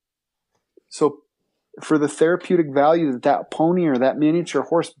 So, for the therapeutic value that pony or that miniature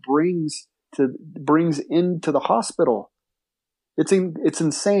horse brings into the hospital, it's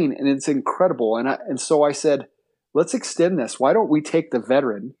insane and it's incredible. And so I said, let's extend this. Why don't we take the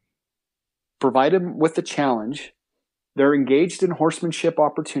veteran, provide him with the challenge? They're engaged in horsemanship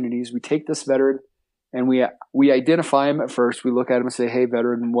opportunities. We take this veteran and we identify him at first. We look at him and say, hey,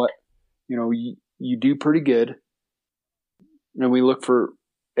 veteran, what, you do pretty good. And we look for,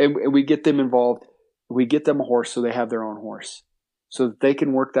 and we get them involved. We get them a horse so they have their own horse, so that they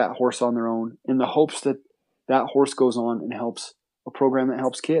can work that horse on their own in the hopes that that horse goes on and helps a program that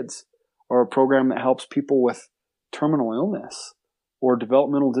helps kids, or a program that helps people with terminal illness or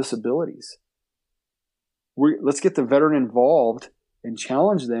developmental disabilities. Let's get the veteran involved and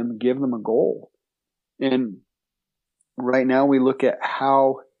challenge them, give them a goal. And right now we look at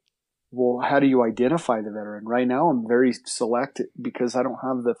how do you identify the veteran? Right now I'm very select because I don't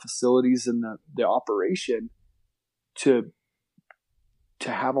have the facilities and the operation to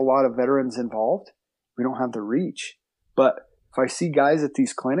have a lot of veterans involved. We don't have the reach. But if I see guys at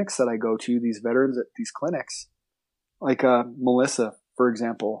these clinics that I go to, these veterans at these clinics, like Melissa, for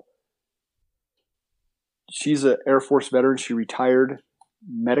example, she's an Air Force veteran. She retired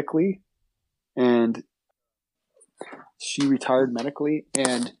medically, and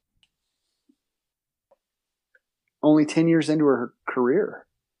only 10 years into her career,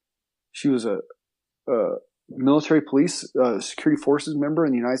 she was a military police security forces member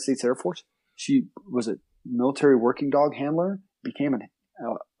in the United States Air Force. She was a military working dog handler, became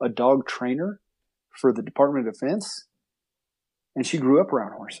a dog trainer for the Department of Defense, and she grew up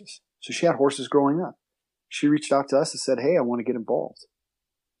around horses. So she had horses growing up. She reached out to us and said, hey, I want to get involved.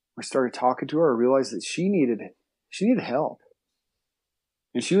 I started talking to her. I realized that she needed help.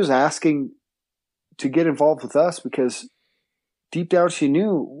 And she was asking to get involved with us because deep down she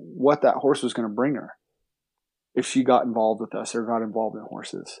knew what that horse was going to bring her if she got involved with us or got involved in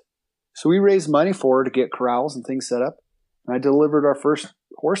horses. So we raised money for her to get corrals and things set up. And I delivered our first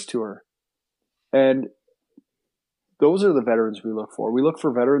horse to her. And those are the veterans we look for. We look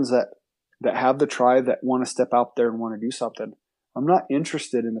for veterans that have the drive, that want to step out there and want to do something. I'm not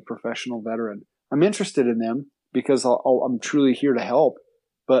interested in the professional veteran. I'm interested in them because I'm truly here to help.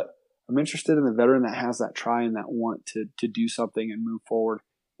 But I'm interested in the veteran that has that try and that want to do something and move forward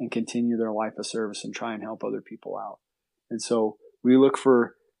and continue their life of service and try and help other people out. And so we look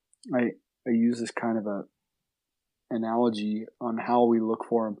for, I use this kind of a analogy on how we look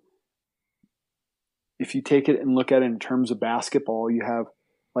for them. If you take it and look at it in terms of basketball, you have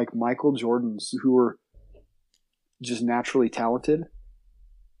like Michael Jordans who are just naturally talented.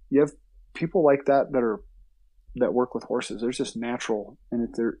 You have people like that that work with horses. They're just natural, and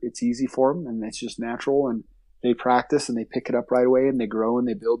it's easy for them, and it's just natural, and they practice and they pick it up right away, and they grow and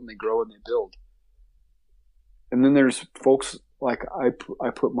they build and they grow and they build. And then there's folks like I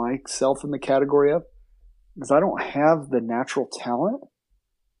put myself in the category of, because I don't have the natural talent,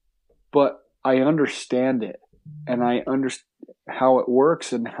 but I understand it, and I understand how it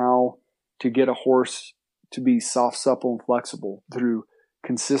works and how to get a horse to be soft, supple, and flexible through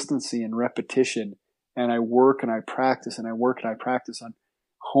consistency and repetition. And I work and I practice and I work and I practice on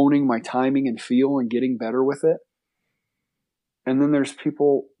honing my timing and feel and getting better with it. And then there's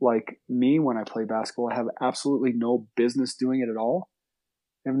people like me when I play basketball. I have absolutely no business doing it at all.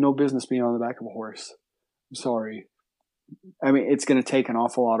 I have no business being on the back of a horse. I'm sorry. I mean, it's going to take an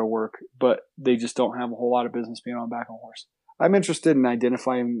awful lot of work, but they just don't have a whole lot of business being on the back of a horse. I'm interested in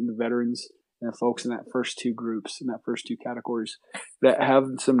identifying the veterans and the folks in that first two groups, in that first two categories, that have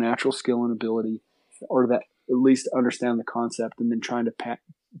some natural skill and ability, or that at least understand the concept, and then trying to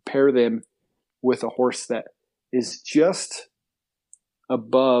pair them with a horse that is just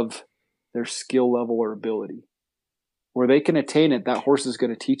above their skill level or ability. Where they can attain it, that horse is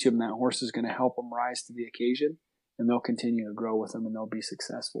going to teach them, that horse is going to help them rise to the occasion, and they'll continue to grow with them and they'll be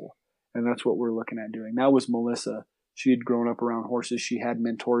successful. And that's what we're looking at doing. That was Melissa. She had grown up around horses. She had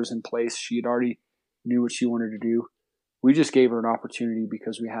mentors in place. She had already knew what she wanted to do. We just gave her an opportunity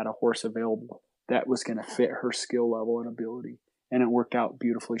because we had a horse available that was going to fit her skill level and ability. And it worked out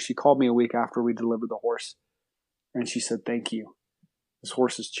beautifully. She called me a week after we delivered the horse, and she said, "Thank you. This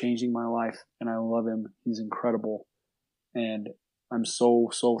horse is changing my life, and I love him. He's incredible. And I'm so,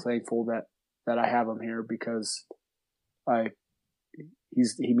 so thankful that I have him here because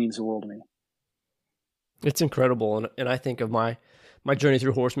he means the world to me." It's incredible. And I think of my journey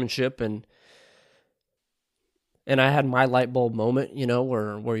through horsemanship, and I had my light bulb moment,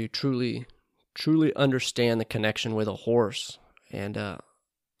 where you truly understand the connection with a horse. And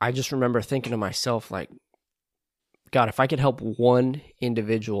I just remember thinking to myself, like, God, if I could help one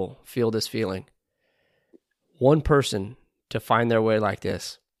individual feel this feeling, one person to find their way like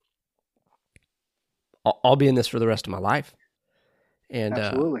this, I'll be in this for the rest of my life. And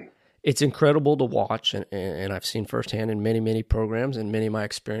absolutely. It's incredible to watch, and I've seen firsthand in many, many programs and many of my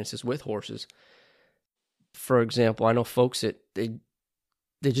experiences with horses. For example, I know folks that they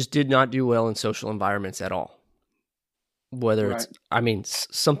just did not do well in social environments at all. Whether Right. it's,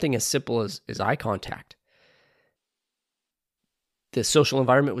 something as simple as eye contact. The social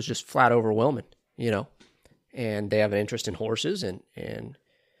environment was just flat overwhelming, and they have an interest in horses and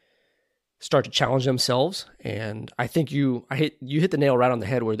start to challenge themselves. And I think you hit the nail right on the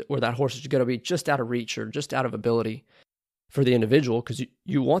head where that horse is going to be just out of reach or just out of ability for the individual, because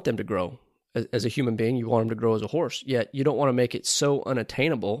you want them to grow as a human being. You want them to grow as a horse, yet you don't want to make it so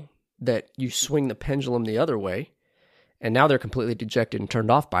unattainable that you swing the pendulum the other way, and now they're completely dejected and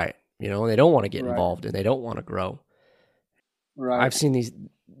turned off by it, and they don't want to get Right. involved and they don't want to grow. Right. I've seen these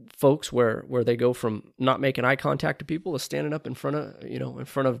folks where they go from not making eye contact to people to standing up in front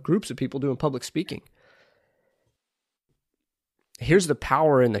of groups of people doing public speaking. Here's the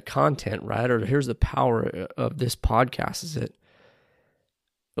power in the content, right? Or here's the power of this podcast, is that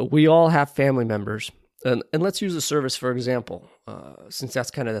we all have family members. And let's use the service, for example, since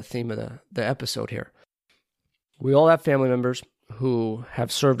that's kind of the theme of the episode here. We all have family members who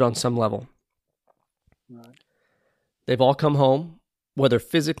have served on some level. Right. They've all come home, whether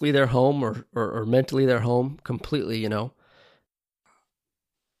physically they're home or mentally they're home completely,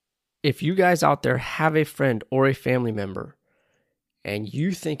 If you guys out there have a friend or a family member and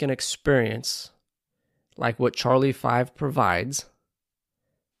you think an experience like what Charlie 5 provides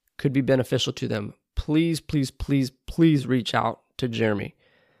could be beneficial to them, please, please, please, please reach out to Jeremy.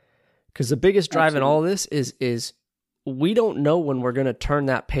 Because the biggest drive in all of this is we don't know when we're going to turn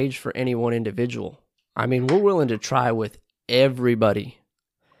that page for any one individual. I mean, we're willing to try with everybody.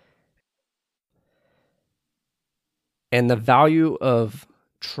 And the value of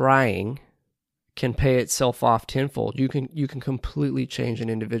trying can pay itself off tenfold. You can completely change an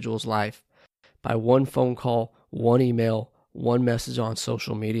individual's life by one phone call, one email, one message on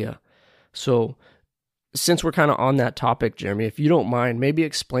social media. So since we're kind of on that topic, Jeremy, if you don't mind, maybe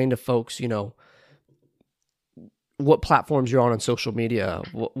explain to folks, what platforms you're on social media,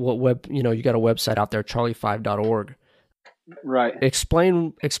 what web, you got a website out there, charlie5.org. Right.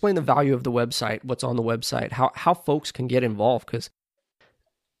 Explain the value of the website, what's on the website, how folks can get involved, because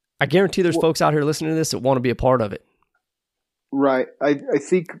I guarantee there's folks out here listening to this that want to be a part of it. Right. I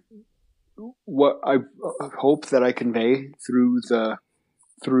think what I hope that I convey through the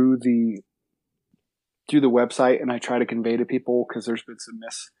website, and I try to convey to people, because there's been some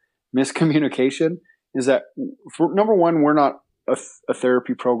miscommunication, is that, for number one, we're not a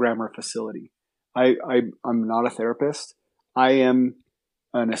therapy program or facility. I'm not a therapist. I am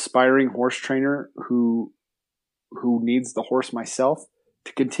an aspiring horse trainer who needs the horse myself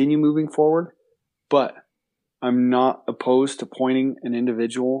to continue moving forward, but I'm not opposed to pointing an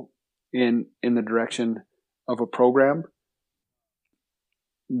individual in the direction of a program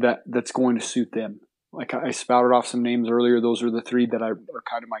that's going to suit them. Like I spouted off some names earlier. Those are the three that are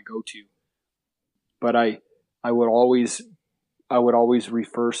kind of my go-to. But I would always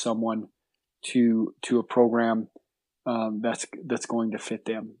refer someone to a program that's going to fit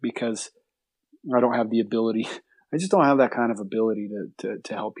them, because I don't have the ability. I just don't have that kind of ability to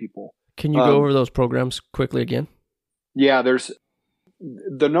help people. Can you go over those programs quickly again? Yeah, there's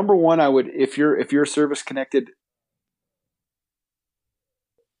the number one. I would, if you're a service connected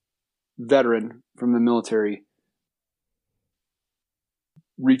veteran from the military,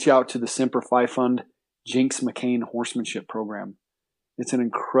 reach out to the Semper Fi Fund Jinx McCain Horsemanship Program. It's an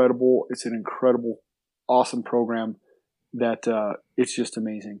incredible, awesome program that it's just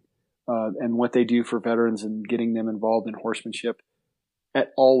amazing. And what they do for veterans and getting them involved in horsemanship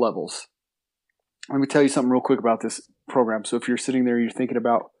at all levels. Let me tell you something real quick about this program. So if you're sitting there, you're thinking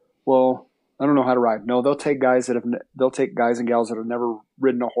about, well, I don't know how to ride. No, they'll take guys and gals that have never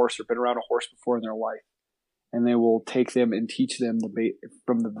ridden a horse or been around a horse before in their life, and they will take them and teach them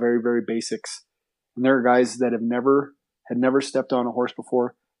from the very, very basics. And there are guys that had never stepped on a horse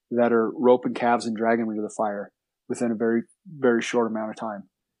before, that are roping calves and dragging them to the fire within a very, very short amount of time.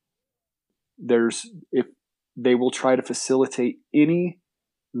 If they will try to facilitate any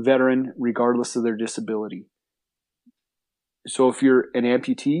veteran regardless of their disability. So if you're an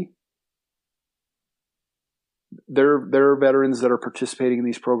amputee, there are veterans that are participating in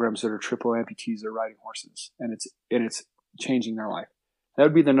these programs that are triple amputees that are riding horses, and it's changing their life. That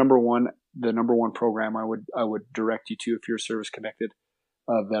would be the number one program I would direct you to if you're a service connected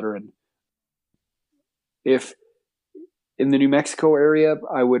veteran. If in the New Mexico area,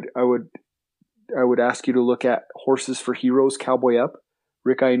 I would ask you to look at Horses for Heroes Cowboy Up.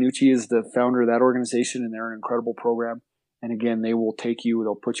 Rick Iannucci is the founder of that organization, and they're an incredible program. And again, they'll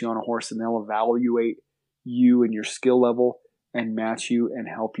put you on a horse, and they'll evaluate you and your skill level and match you and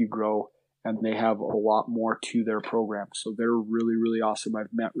help you grow. And they have a lot more to their program. So they're really, really awesome.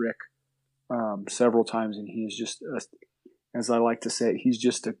 I've met Rick several times, and he is just, as I like to say, he's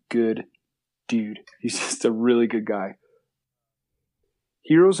just a good dude. He's just a really good guy.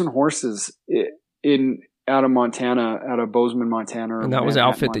 Heroes and Horses out of Montana, out of Bozeman, Montana. And that was the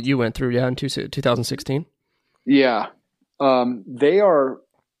outfit that you went through, in 2016? Yeah. They're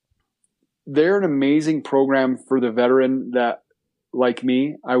an amazing program for the veteran that, like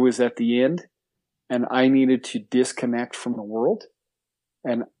me, I was at the end and I needed to disconnect from the world,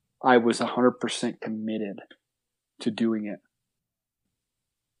 and I was 100% committed to doing it.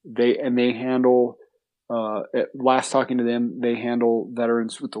 They handle, last talking to them, they handle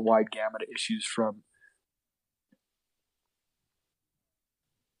veterans with the wide gamut of issues, from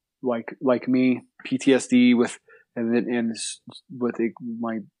like me, PTSD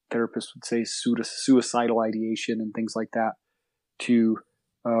my therapist would say suicidal ideation and things like that, to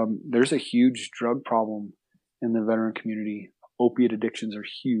there's a huge drug problem in the veteran community. Opiate addictions are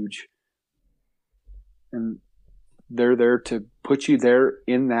huge, and they're there to put you there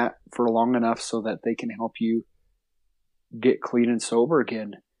in that for long enough so that they can help you get clean and sober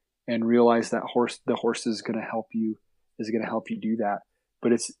again, and realize that the horse is going to help you do that.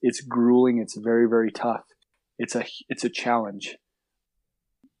 But it's grueling. It's very, very tough. It's a challenge.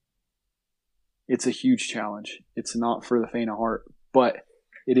 It's a huge challenge. It's not for the faint of heart, but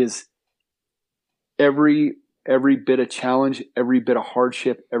it is every bit of challenge, every bit of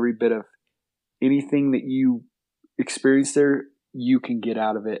hardship, every bit of anything that experience there, you can get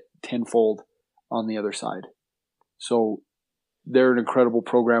out of it tenfold on the other side. So they're an incredible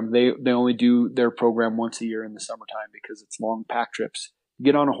program. They only do their program once a year in the summertime because it's long pack trips. You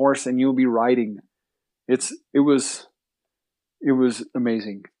get on a horse and you'll be riding. It was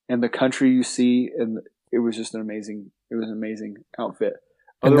amazing. And the country you see, and it was just an amazing outfit.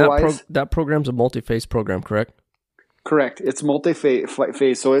 And that program's a multi-phase program, correct? Correct. It's multi-phase.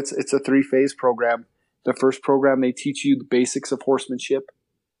 So it's a 3-phase program. The first program, they teach you the basics of horsemanship.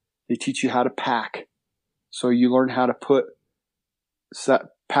 They teach you how to pack. So you learn how to put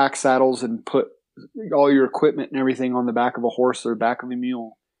pack saddles and put all your equipment and everything on the back of a horse or back of a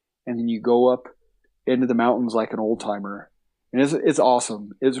mule. And then you go up into the mountains like an old timer. And it's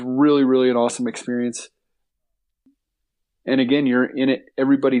awesome. It's really, really an awesome experience. And again, you're in it.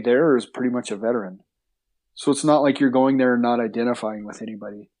 Everybody there is pretty much a veteran. So it's not like you're going there and not identifying with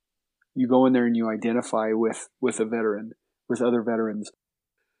anybody. You go in there and you identify with a veteran, with other veterans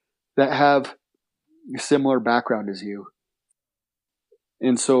that have a similar background as you.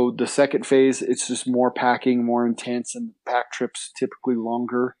 And so the second phase, it's just more packing, more intense, and pack trips typically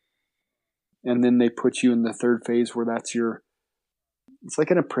longer. And then they put you in the third phase where it's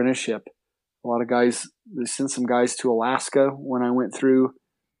like an apprenticeship. A lot of guys, they sent some guys to Alaska when I went through.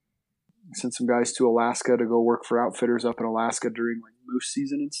 Sent some guys to Alaska to go work for outfitters up in Alaska during like moose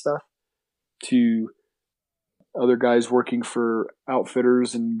season and stuff. To other guys working for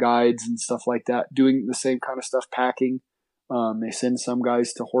outfitters and guides and stuff like that, doing the same kind of stuff, packing. They send some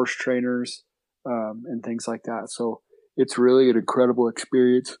guys to horse trainers and things like that. So it's really an incredible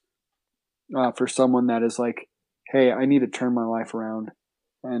experience for someone that is like, hey, I need to turn my life around,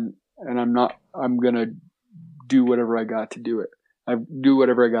 and I'm going to do whatever I got to do it. I do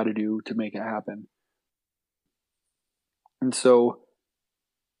whatever I got to do to make it happen. And so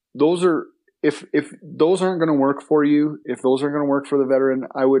those are, if those aren't going to work for you, if those aren't going to work for the veteran,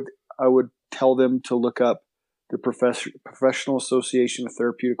 I would tell them to look up the Professional Association of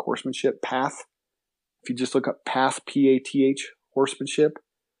Therapeutic Horsemanship, PATH. If you just look up PATH, P-A-T-H, horsemanship,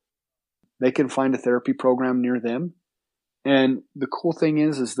 they can find a therapy program near them. And the cool thing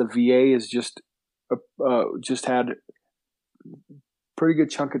is the VA is just had pretty good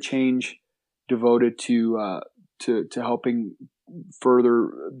chunk of change devoted to helping further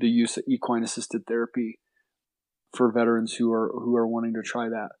the use of equine assisted therapy for veterans who are wanting to try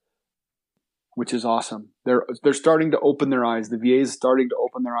that, which is awesome. They're starting to open their eyes. The VA is starting to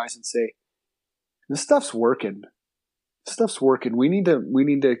open their eyes and say, this stuff's working. We need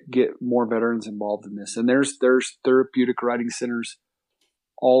to get more veterans involved in this. And there's therapeutic riding centers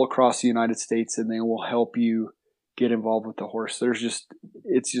all across the United States, and they will help you get involved with the horse.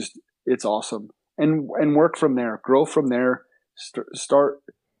 It's awesome. And work from there, grow from there.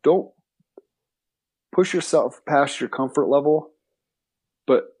 Don't push yourself past your comfort level,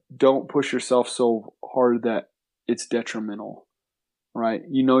 but don't push yourself so hard that it's detrimental, right?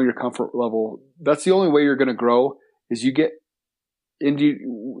 You know your comfort level. That's the only way you're going to grow, is you get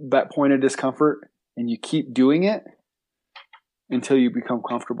into that point of discomfort and you keep doing it until you become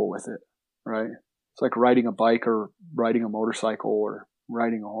comfortable with it, right? It's like riding a bike or riding a motorcycle or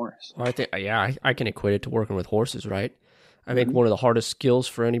riding a horse. Well, I can equate it to working with horses, right? I think one of the hardest skills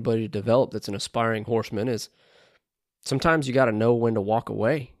for anybody to develop that's an aspiring horseman is sometimes you got to know when to walk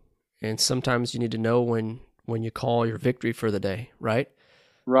away, and sometimes you need to know when you call your victory for the day, right?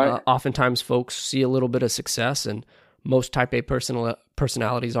 Right. Oftentimes folks see a little bit of success, and most type A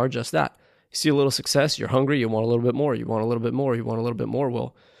personalities are just that. You see a little success, you're hungry, you want a little bit more, you want a little bit more, you want a little bit more.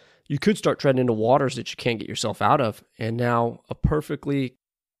 Well, you could start treading into waters that you can't get yourself out of, and now a perfectly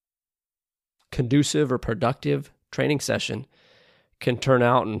conducive or productive training session can turn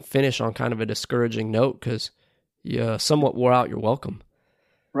out and finish on kind of a discouraging note because you somewhat wore out your welcome.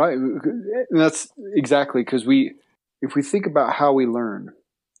 Right. And that's exactly, because if we think about how we learn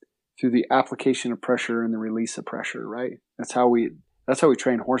through the application of pressure and the release of pressure, right? That's how we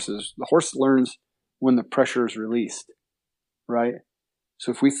train horses. The horse learns when the pressure is released, right?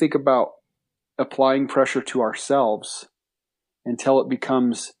 So if we think about applying pressure to ourselves until it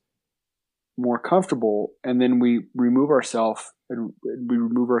becomes more comfortable, and then we remove ourselves from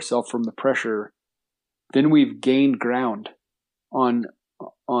the pressure, then we've gained ground on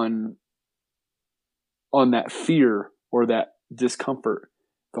that fear or that discomfort.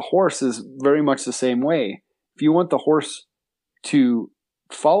 The horse is very much the same way. If you want the horse to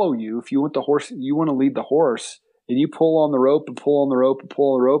follow you, if you want to lead the horse, and you pull on the rope and pull on the rope and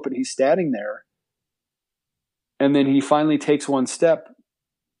pull on the rope, and he's standing there, and then he finally takes one step,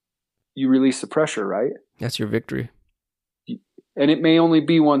 you release the pressure, right? That's your victory. And it may only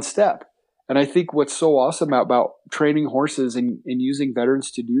be one step. And I think what's so awesome about training horses and using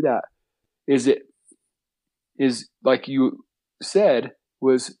veterans to do that is like you said,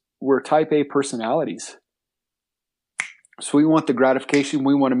 we're type A personalities. So we want the gratification.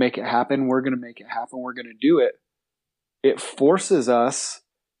 We want to make it happen. We're going to make it happen. We're going to do it. It forces us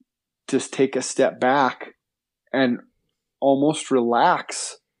to take a step back and almost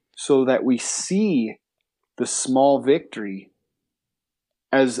relax so that we see the small victory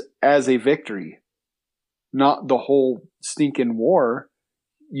as a victory, not the whole stinking war.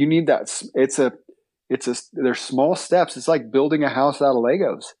 You need that. There's small steps. It's like building a house out of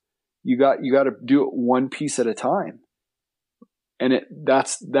Legos. You got to do it one piece at a time. And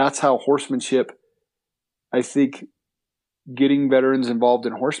that's how horsemanship, I think, getting veterans involved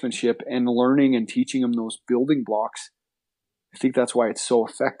in horsemanship and learning and teaching them those building blocks, I think that's why it's so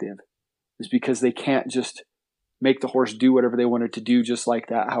effective, is because they can't just make the horse do whatever they want it to do just like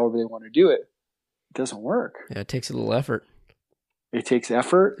that, however they want to do it. It doesn't work. Yeah, it takes a little effort. It takes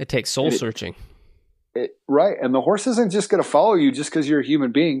effort. It takes soul searching. Right. And the horse isn't just going to follow you just because you're a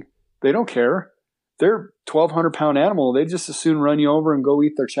human being. They don't care. They're 1,200-pound animal. They just as soon run you over and go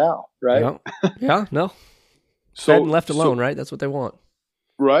eat their chow, right? Yeah, no. Fed and left alone, right? That's what they want.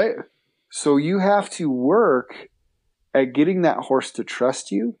 Right. So you have to work at getting that horse to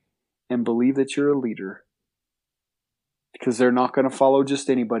trust you and believe that you're a leader, because they're not going to follow just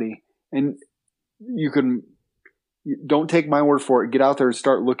anybody. And don't take my word for it. Get out there and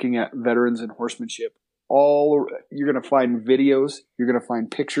start looking at veterans and horsemanship. You're going to find videos. You're going to find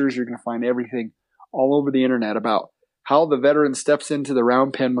pictures. You're going to find everything all over the internet about how the veteran steps into the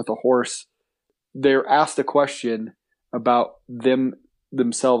round pen with a horse. They're asked a question about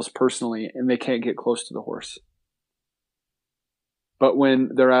themselves personally, and they can't get close to the horse. But when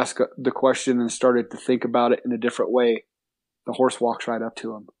they're asked the question and started to think about it in a different way, the horse walks right up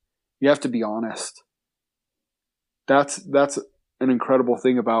to them. You have to be honest. That's an incredible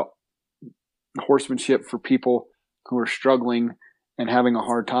thing about horsemanship for people who are struggling and having a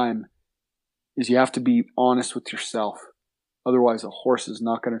hard time, is you have to be honest with yourself. Otherwise, a horse is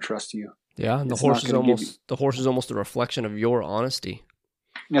not going to trust you. Yeah, and the horse is almost a reflection of your honesty.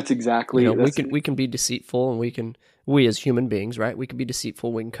 That's exactly. We can be deceitful, and we as human beings, right? We can be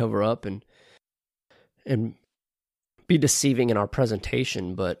deceitful. We can cover up and be deceiving in our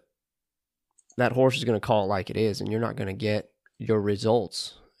presentation, but that horse is going to call it like it is, and you're not going to get your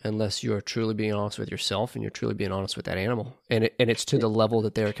results unless you are truly being honest with yourself and you're truly being honest with that animal, and it's to the level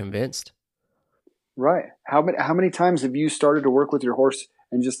that they're convinced. Right. How many times have you started to work with your horse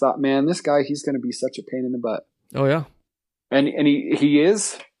and just thought, man, this guy, he's going to be such a pain in the butt? Oh yeah. And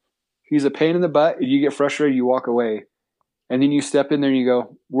he's a pain in the butt. You get frustrated, you walk away, and then you step in there and you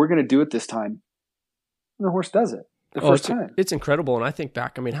go, we're going to do it this time. And the horse does it the first time. It's incredible. And I think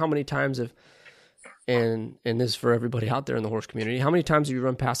back, how many times and this is for everybody out there in the horse community, how many times have you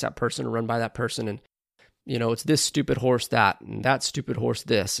run past that person or run by that person and, it's this stupid horse that, and that stupid horse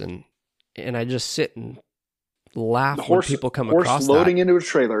this, and I just sit and laugh when people come across that. Horse loading into a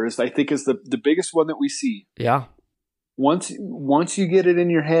trailer is the biggest one that we see. Yeah. Once you get it in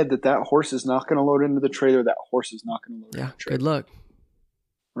your head that horse is not going to load into the trailer, that horse is not going to load into the trailer. Good luck.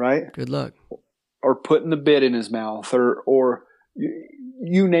 Right? Good luck. Or putting the bit in his mouth, or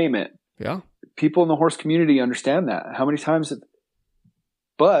you name it. Yeah. People in the horse community understand that. How many times?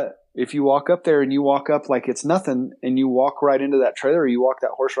 But if you walk up there and you walk up like it's nothing, and you walk right into that trailer, or you walk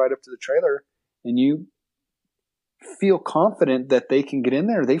that horse right up to the trailer, and you feel confident that they can get in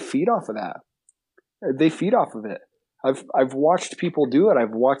there, they feed off of that. They feed off of it. I've watched people do it.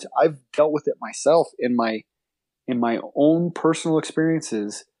 I've dealt with it myself in my own personal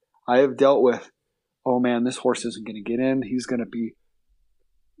experiences. I have dealt with, oh man, this horse isn't going to get in. He's going to be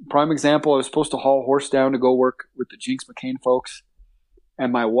prime example. I was supposed to haul a horse down to go work with the Jinx McCain folks,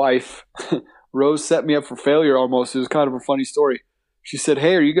 and my wife Rose set me up for failure almost. It was kind of a funny story. She said,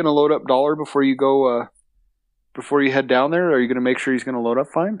 "Hey, are you going to load up Dollar before you go? Before you head down there? Are you going to make sure he's going to load up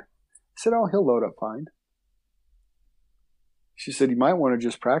fine?" I said, "Oh, he'll load up fine." She said, "You might want to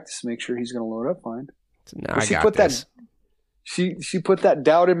just practice, make sure he's going to load up fine." So now she put this. She put that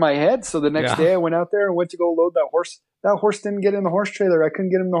doubt in my head. So the next day I went out there and went to go load that horse. That horse didn't get in the horse trailer. I couldn't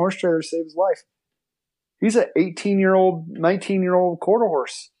get him in the horse trailer to save his life. He's an 18-year-old, 19-year-old quarter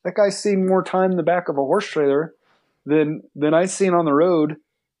horse. That guy's seen more time in the back of a horse trailer than I've seen on the road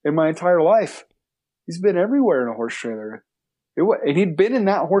in my entire life. He's been everywhere in a horse trailer. And he'd been in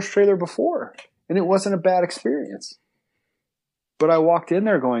that horse trailer before, and it wasn't a bad experience. But I walked in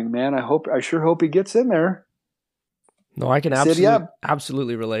there going, man, I sure hope he gets in there. No, I can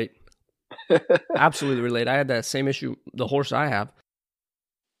absolutely relate. Absolutely relate. I had that same issue, the horse I have.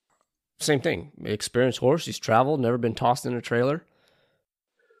 same thing. Experienced horse. He's traveled, never been tossed in a trailer.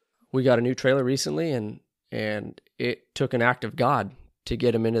 We got a new trailer recently, and it took an act of God to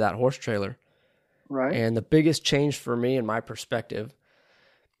get him into that horse trailer. Right. And the biggest change for me in my perspective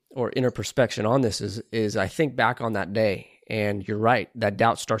or introspection on this is I think back on that day, and you're right, that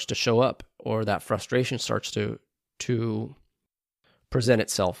doubt starts to show up, or that frustration starts to present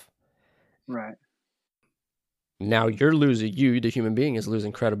itself. Right. Now you, the human being, is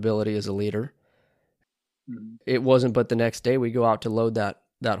losing credibility as a leader. Mm-hmm. It wasn't but the next day we go out to load that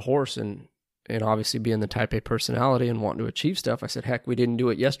horse, and obviously being the type A personality and wanting to achieve stuff, I said, heck, we didn't do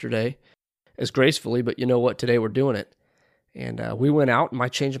it yesterday as gracefully, but you know what? Today we're doing it. And we went out, and my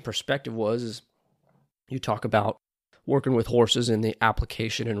change in perspective is you talk about working with horses in the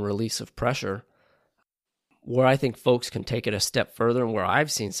application and release of pressure. Where I think folks can take it a step further, and where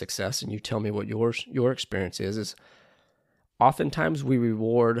I've seen success, and you tell me what your experience is oftentimes we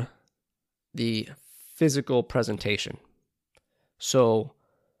reward the physical presentation. So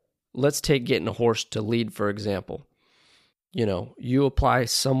let's take getting a horse to lead, for example. You apply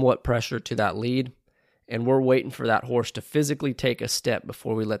somewhat pressure to that lead, and we're waiting for that horse to physically take a step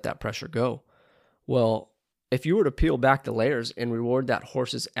before we let that pressure go. Well, if you were to peel back the layers and reward that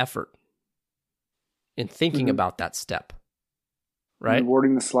horse's effort in thinking about that step, right?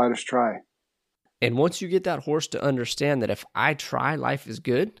 Rewarding the slightest try. And once you get that horse to understand that if I try, life is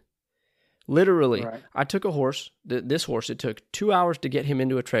good. Literally, right. I took a horse, this horse, it took 2 hours to get him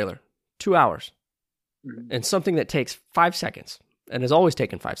into a trailer. 2 hours. Mm-hmm. And something that takes 5 seconds, and has always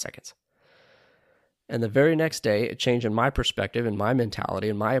taken 5 seconds. And the very next day, a change in my perspective and my mentality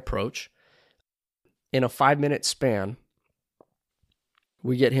and my approach. In a 5-minute span,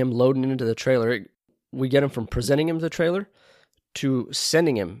 we get him loading into the trailer. We get him from presenting him to the trailer to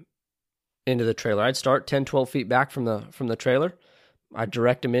sending him into the trailer. I'd start 10, 12 feet back from the trailer. I'd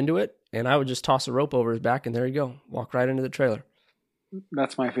direct him into it, and I would just toss a rope over his back, and there you go. Walk right into the trailer.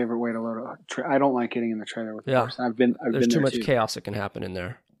 That's my favorite way to load I don't like getting in the trailer with the horse. There's too much chaos that can happen in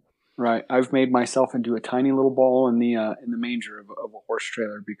there. Right. I've made myself into a tiny little ball in the manger of a horse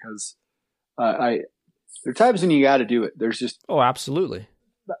trailer because there are times when you got to do it. There's just... Oh, absolutely.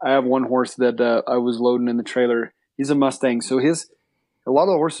 I have one horse that I was loading in the trailer. He's a Mustang. So a lot of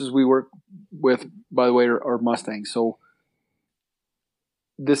the horses we work with, by the way, are Mustangs. So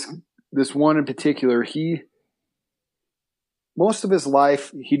this one in particular, most of his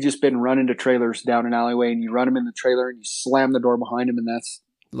life, he'd just been running to trailers down an alleyway, and you run him in the trailer and you slam the door behind him, and that's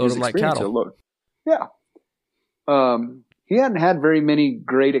load him like cattle. Yeah. He hadn't had very many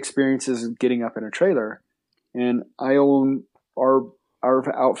great experiences getting up in a trailer, and I own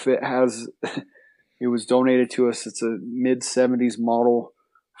our outfit has, it was donated to us. It's a mid-70s model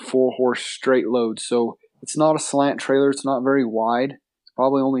 4-horse straight load. So it's not a slant trailer. It's not very wide. It's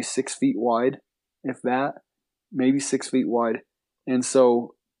probably only 6 feet wide, if that, maybe 6 feet wide. And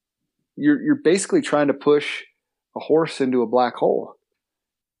so you're basically trying to push a horse into a black hole.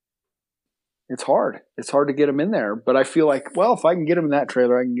 It's hard. It's hard to get him in there. But I feel like, well, if I can get him in that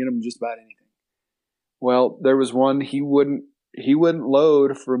trailer, I can get him just about anything. Well, there was one, he wouldn't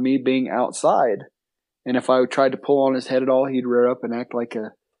load for me being outside. And if I tried to pull on his head at all, he'd rear up and act like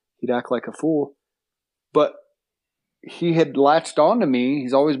a fool. But he had latched onto me.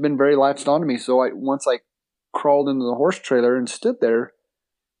 He's always been very latched onto me. So once I crawled into the horse trailer and stood there,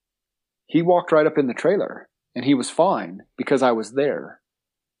 he walked right up in the trailer, and he was fine because I was there.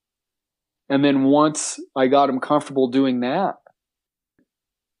 And then once I got him comfortable doing that,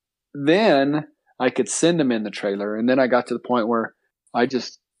 then I could send him in the trailer. And then I got to the point where I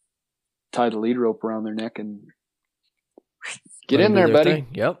just tied a lead rope around their neck and get in there, buddy. Thing.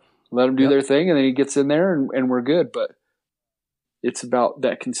 Yep. Let them do their thing, and then he gets in there, and we're good. But it's about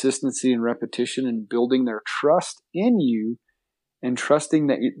that consistency and repetition and building their trust in you and trusting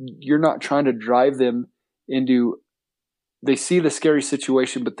that you're not trying to drive them into – they see the scary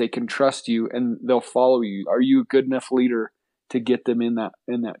situation, but they can trust you, and they'll follow you. Are you a good enough leader to get them in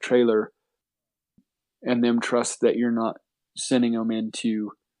that trailer and them trust that you're not sending them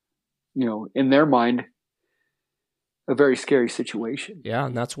into, in their mind, a very scary situation. Yeah,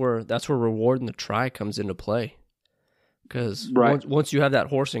 and that's where rewarding the try comes into play. Because right. once you have that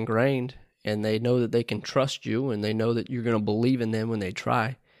horse ingrained and they know that they can trust you and they know that you're going to believe in them when they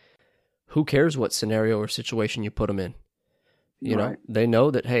try, who cares what scenario or situation you put them in? You know, they know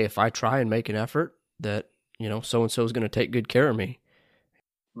that, hey, if I try and make an effort, that, so-and-so is going to take good care of me.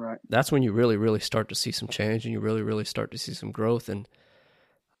 Right. That's when you really, really start to see some change and you really, really start to see some growth. And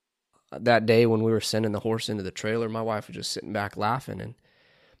that day when we were sending the horse into the trailer, my wife was just sitting back laughing.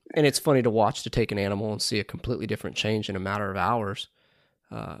 And it's funny to watch, to take an animal and see a completely different change in a matter of hours.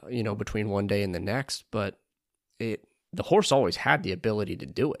 between one day and the next, but the horse always had the ability to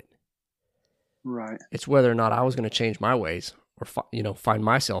do it. Right. It's whether or not I was going to change my ways or, find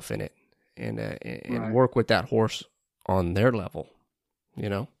myself in it and Right. work with that horse on their level,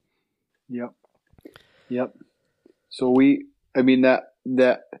 Yep. So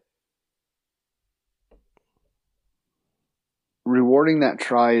that rewarding that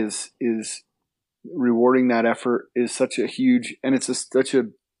try is rewarding that effort is such a huge, and it's such a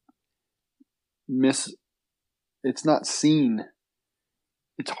it's not seen.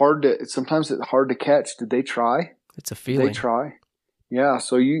 Sometimes it's hard to catch. Did they try? It's a feeling. Did they try? Yeah.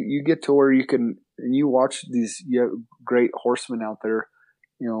 So you get to where you can, and you watch these great horsemen out there,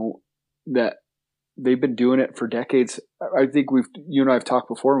 that they've been doing it for decades. I think you and I have talked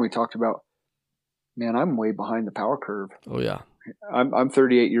before, and we talked about, man, I'm way behind the power curve. Oh yeah. I'm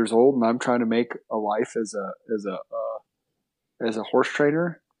 38 years old, and I'm trying to make a life as a horse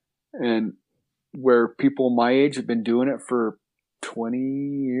trainer, and where people my age have been doing it for 20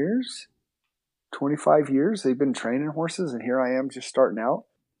 years, 25 years. They've been training horses, and here I am just starting out.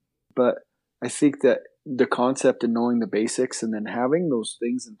 But I think that the concept of knowing the basics and then having those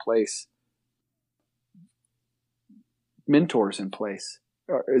things in place, mentors in place,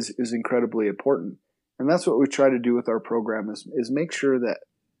 is incredibly important. And that's what we try to do with our program is make sure that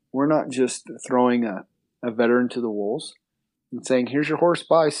we're not just throwing a veteran to the wolves and saying, here's your horse,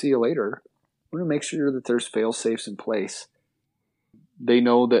 bye, see you later. We're going to make sure that there's fail-safes in place. They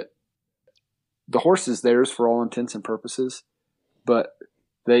know that the horse is theirs for all intents and purposes, but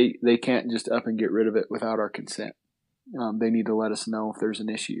they can't just up and get rid of it without our consent. They need to let us know if there's an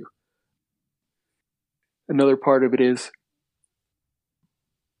issue. Another part of it is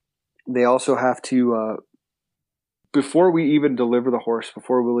they also have to, before we even deliver the horse,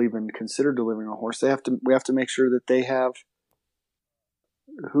 before we'll even consider delivering a horse, we have to make sure that they have,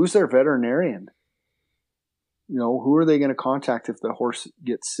 who's their veterinarian? Who are they going to contact if the horse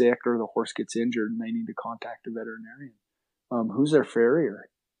gets sick or the horse gets injured and they need to contact a veterinarian? Who's their farrier?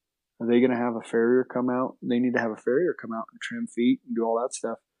 Are they going to have a farrier come out? They need to have a farrier come out and trim feet and do all that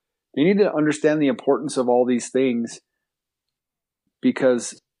stuff. They need to understand the importance of all these things,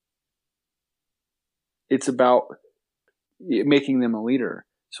 because it's about making them a leader.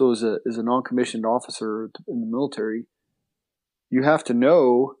 So as a non-commissioned officer in the military, you have to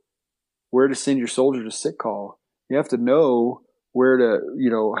know where to send your soldier to sick call. You have to know where to,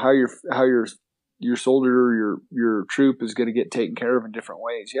 how your soldier or your troop is going to get taken care of in different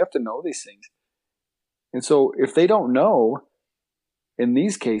ways. You have to know these things. And so if they don't know, in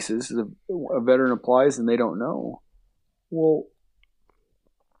these cases, a veteran applies and they don't know, well,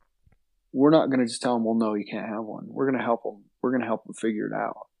 we're not going to just tell them, well, no, you can't have one. We're going to help them. We're going to help them figure it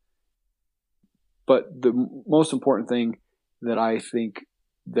out. But the most important thing that I think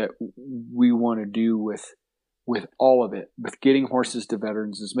that we want to do with all of it, with getting horses to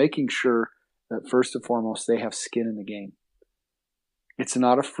veterans, is making sure that first and foremost, they have skin in the game. It's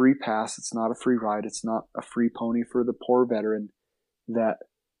not a free pass. It's not a free ride. It's not a free pony for the poor veteran. That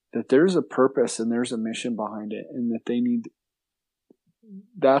there's a purpose and there's a mission behind it, and that they need.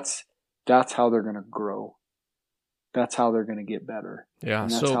 That's how they're going to grow. That's how they're going to get better. Yeah.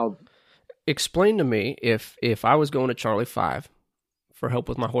 So explain to me, if I was going to Charlie 5 for help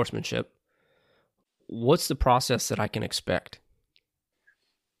with my horsemanship, what's the process that I can expect?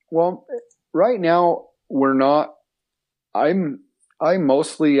 Well, right now we're not. I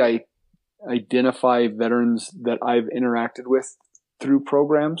mostly identify veterans that I've interacted with through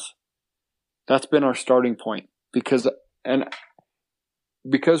programs. That's been our starting point, because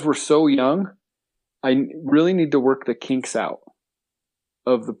we're so young, I really need to work the kinks out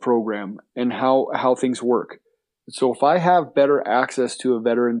of the program and how things work. So if I have better access to a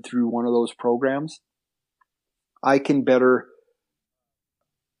veteran through one of those programs, I can better,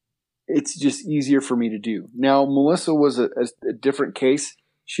 it's just easier for me to do. Now, Melissa was a different case.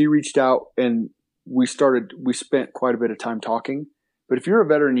 She reached out and we spent quite a bit of time talking. But if you're a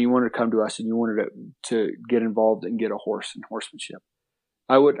veteran and you wanted to come to us and you wanted to get involved and get a horse and horsemanship,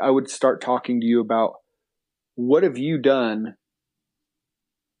 I would start talking to you about, what have you done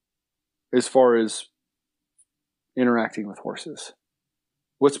as far as interacting with horses?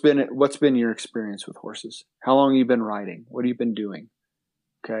 What's been your experience with horses? How long have you been riding? What have you been doing?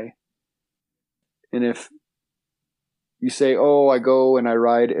 Okay. And if you say, oh, I go and I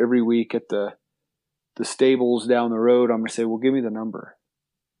ride every week at the stables down the road, I'm going to say, well, give me the number.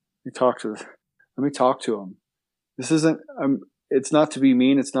 Let me talk to them. This isn't, it's not to be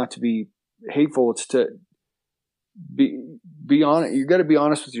mean. It's not to be hateful. It's to be honest. You got to be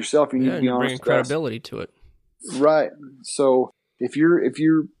honest with yourself. You need to be honest bring credibility to it. Right. So if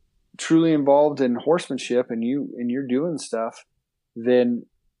you're truly involved in horsemanship and you're doing stuff, then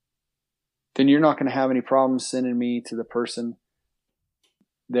you're not going to have any problems sending me to the person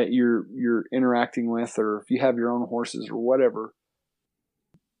that you're interacting with, or if you have your own horses or whatever.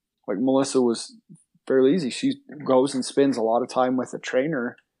 Like Melissa was fairly easy. She goes and spends a lot of time with a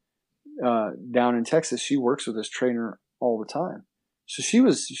trainer down in Texas. She works with this trainer all the time. So she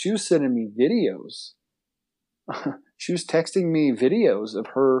was sending me videos. She was texting me videos of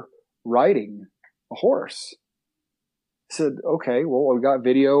her riding a horse. I said, okay, well, we got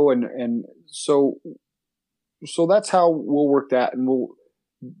video, and so that's how we'll work that, and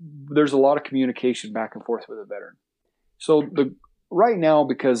there's a lot of communication back and forth with a veteran. So right now,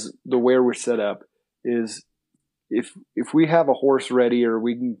 because the way we're set up is if we have a horse ready, or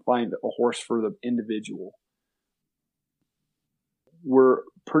we can find a horse for the individual, we're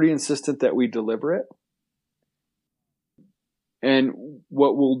pretty insistent that we deliver it. And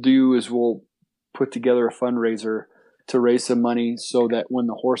what we'll do is we'll put together a fundraiser to raise some money so that when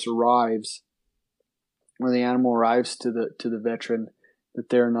the horse arrives, when the animal arrives to the veteran, that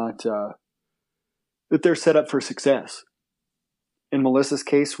they're not that they're set up for success. In Melissa's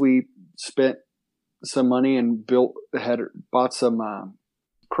case, we spent some money and bought some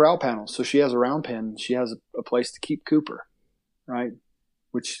corral panels. So she has a round pen. She has a place to keep Cooper, right?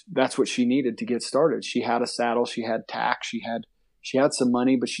 Which that's what she needed to get started. She had a saddle, she had tack, she had some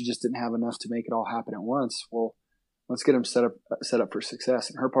money, but she just didn't have enough to make it all happen at once. Well, let's get them set up for success.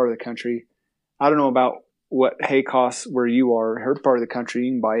 In her part of the country, I don't know about what hay costs where you are. In her part of the country,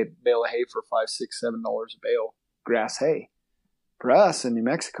 you can buy a bale of hay for $5, $6, $7 a bale, grass hay. For us in New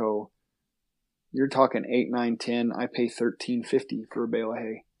Mexico, you're talking 8, 9, 10. I pay $13.50 for a bale of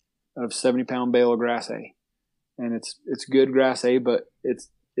hay, of 70-pound bale of grass hay. And it's good grass hay, but it's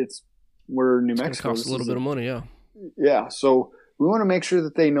we're New Mexico. It costs a little bit of money, yeah. Yeah, so we want to make sure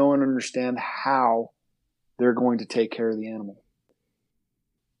that they know and understand how they're going to take care of the animal.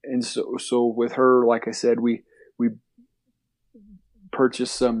 And so with her, like I said, we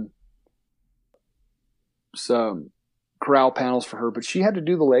purchased some corral panels for her, but she had to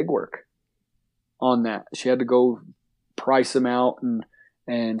do the legwork on that. She had to go price them out,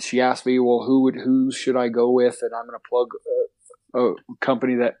 and she asked me, well, who should I go with? And I'm going to plug a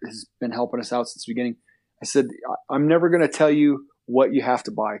company that has been helping us out since the beginning. I said, I'm never going to tell you what you have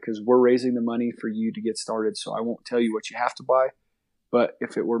to buy, because we're raising the money for you to get started. So I won't tell you what you have to buy. But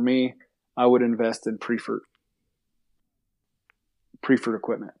if it were me, I would invest in Preferred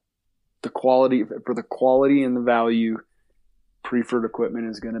equipment. For the quality and the value, Preferred equipment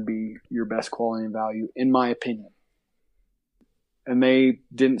is going to be your best quality and value, in my opinion. And they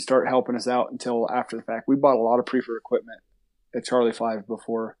didn't start helping us out until after the fact. We bought a lot of Preferred equipment at Charlie 5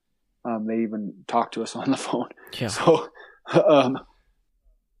 before they even talked to us on the phone. Yeah. So,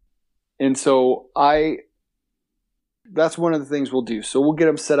 that's one of the things we'll do. So we'll get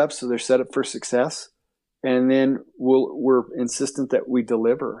them set up so they're set up for success, and then we're insistent that we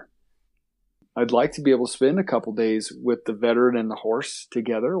deliver. I'd like to be able to spend a couple days with the veteran and the horse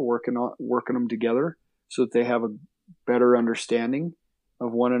together, working them together, so that they have a better understanding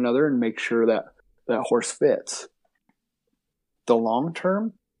of one another and make sure that that horse fits. The long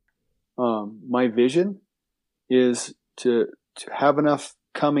term, my vision is to have enough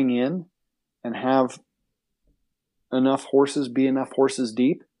coming in and have enough horses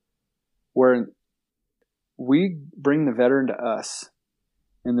deep, where we bring the veteran to us,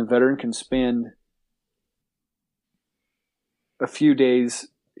 and the veteran can spend a few days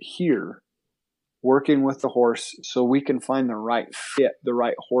here working with the horse, so we can find the right fit, the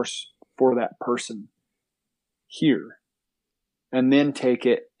right horse for that person here, and then take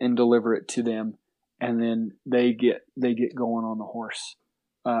it and deliver it to them, and then they get going on the horse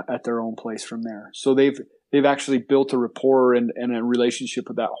at their own place from there. So they've actually built a rapport and a relationship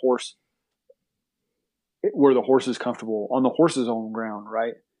with that horse, where the horse is comfortable on the horse's own ground,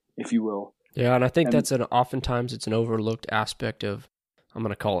 right, if you will. Yeah, and I think oftentimes it's an overlooked aspect of, I'm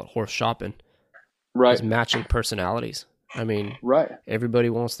going to call it horse shopping. Right. Is matching personalities. I mean, right. Everybody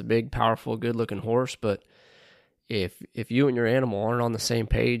wants the big, powerful, good-looking horse, but if you and your animal aren't on the same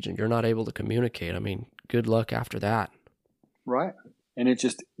page and you're not able to communicate, I mean, good luck after that. Right. And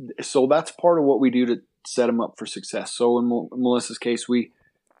so that's part of what we do to set them up for success. So in Melissa's case,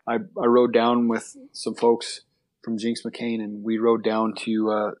 I rode down with some folks from Jinx McCain, and we rode down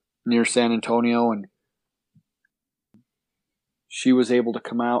to near San Antonio, and she was able to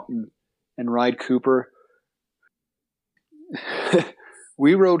come out and ride Cooper.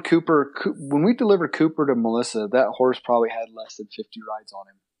 We rode Cooper. When we delivered Cooper to Melissa, that horse probably had less than 50 rides on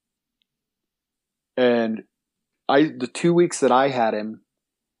him. And the 2 weeks that I had him,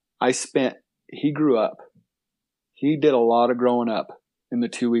 he grew up. He did a lot of growing up in the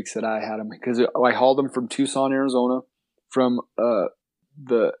 2 weeks that I had him, because I hauled him from Tucson, Arizona, from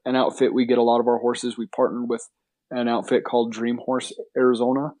an outfit. We get a lot of our horses. We partnered with an outfit called Dream Horse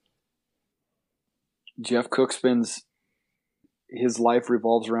Arizona. Jeff Cook his life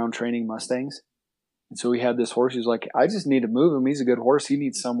revolves around training Mustangs. And so he had this horse. He was like, I just need to move him. He's a good horse. He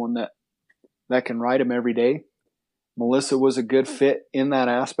needs someone that can ride him every day. Melissa was a good fit in that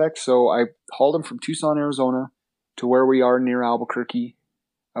aspect. So I hauled him from Tucson, Arizona to where we are near Albuquerque.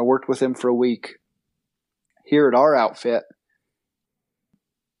 I worked with him for a week here at our outfit.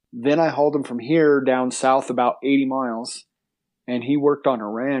 Then I hauled him from here down south about 80 miles, and he worked on a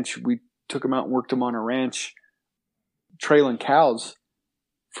ranch. We took him out and worked him on a ranch trailing cows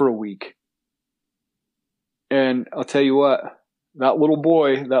for a week. And I'll tell you what, that little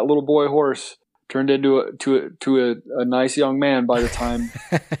boy horse turned into a nice young man by the time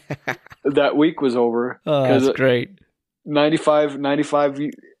that week was over. Oh, that's great. 95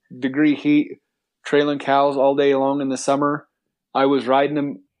 degree heat, trailing cows all day long in the summer. I was riding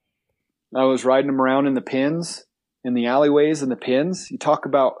him around in the pens, in the alleyways and the pens. You talk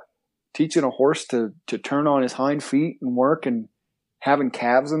about teaching a horse to turn on his hind feet and work, and having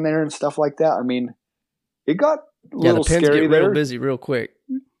calves in there and stuff like that. I mean, it got a little scary there. The pens get real busy real quick.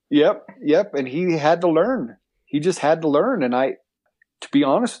 Yep. And he had to learn. He just had to learn. And to be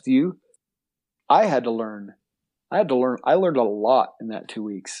honest with you, I had to learn. I learned a lot in that 2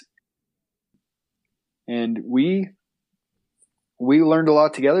 weeks. And we learned a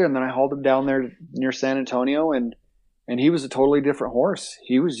lot together. And then I hauled him down there near San Antonio, and he was a totally different horse.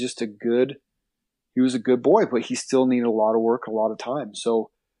 He was just a good boy, but he still needed a lot of work, a lot of time.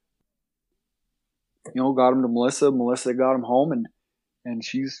 So, got him to Melissa. Melissa got him home, and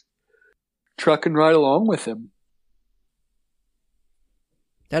she's trucking right along with him.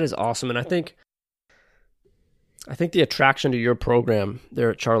 That is awesome. And I think the attraction to your program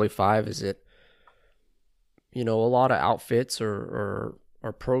there at Charlie 5 is that, a lot of outfits or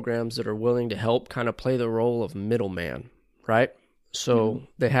programs that are willing to help kind of play the role of middleman, right? So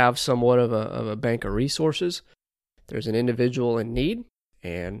they have somewhat of a bank of resources. There's an individual in need,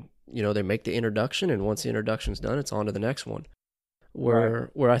 and they make the introduction, and once the introduction's done, it's on to the next one. Where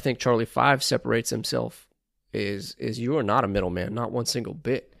I think Charlie 5 separates himself is you are not a middleman, not one single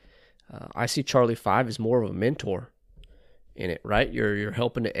bit. I see Charlie 5 as more of a mentor in it, right? You're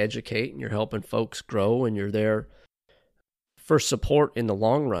helping to educate, and you're helping folks grow, and you're there for support in the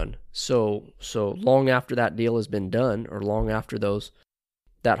long run. So long after that deal has been done, or long after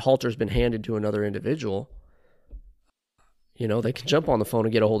that halter's been handed to another individual, they can jump on the phone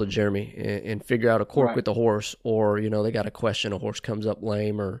and get a hold of Jeremy and figure out a quirk with the horse, or, they got a question, a horse comes up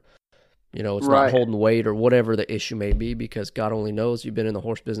lame, or, it's not holding weight, or whatever the issue may be, because God only knows, you've been in the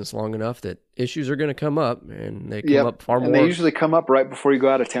horse business long enough that issues are going to come up, and they come up far more. And they usually come up right before you go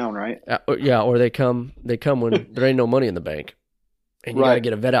out of town, right? Yeah, or they come when there ain't no money in the bank, and you got to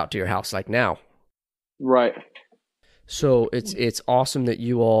get a vet out to your house like now. Right. So it's awesome that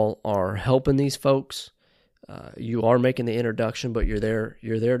you all are helping these folks. You are making the introduction, but you're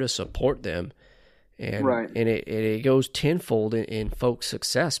there to support them, and it goes tenfold in folks'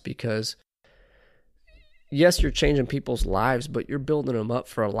 success, because yes, you're changing people's lives, but you're building them up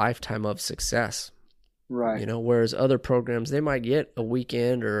for a lifetime of success. Right. Whereas other programs, they might get a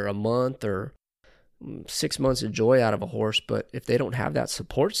weekend or a month or 6 months of joy out of a horse, but if they don't have that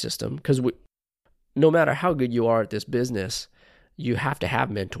support system, because no matter how good you are at this business, you have to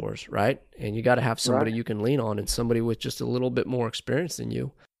have mentors, right? And you got to have somebody you can lean on, and somebody with just a little bit more experience than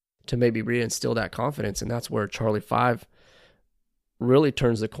you to maybe reinstill that confidence. And that's where Charlie 5 really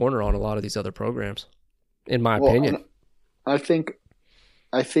turns the corner on a lot of these other programs, in my opinion. I think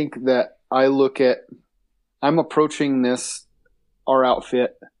that I'm approaching our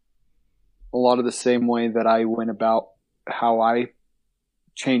outfit a lot of the same way that I went about how I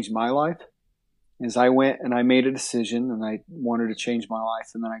changed my life. Is I went and I made a decision, and I wanted to change my life,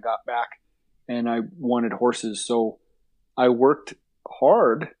 and then I got back and I wanted horses. So I worked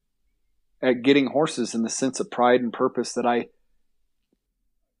hard at getting horses in the sense of pride and purpose that I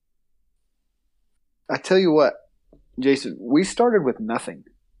tell you what, Jason, we started with nothing.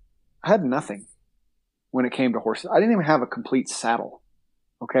 I had nothing when it came to horses. I didn't even have a complete saddle.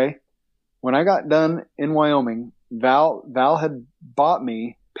 Okay. When I got done in Wyoming, Val had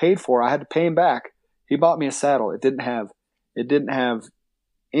paid for, I had to pay him back. He bought me a saddle. It didn't have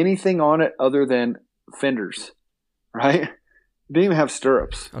anything on it other than fenders, right? It didn't even have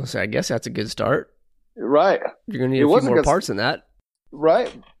stirrups. I guess that's a good start. Right. You're going to need a few more parts than that.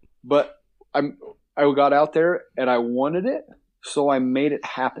 Right. But I got out there and I wanted it, so I made it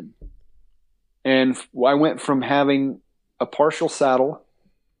happen. And I went from having a partial saddle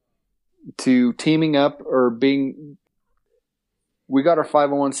to teaming up or being. We got our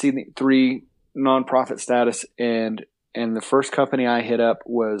 501c3 nonprofit status, and the first company I hit up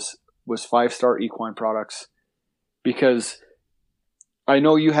was 5 Star Equine Products, because I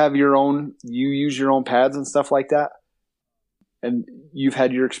know you have your own, you use your own pads and stuff like that, and you've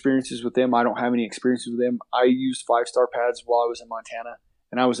had your experiences with them. I don't have any experiences with them. I used 5 Star pads while I was in Montana,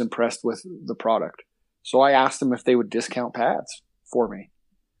 and I was impressed with the product. So I asked them if they would discount pads for me.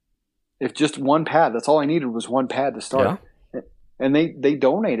 If just one pad, that's all I needed was one pad to start. Yeah. And they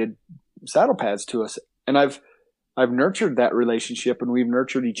donated saddle pads to us. And I've nurtured that relationship, and we've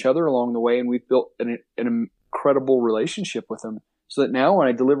nurtured each other along the way, and we've built an incredible relationship with them. So that now when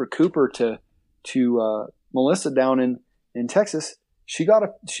I deliver Cooper to Melissa down in Texas, she got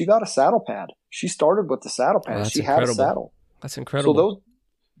a saddle pad. She started with the saddle pad. She had a saddle. That's incredible. So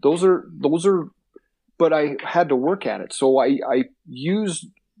those are, but I had to work at it. So I used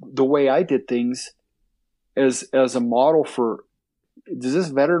the way I did things as a model for, does this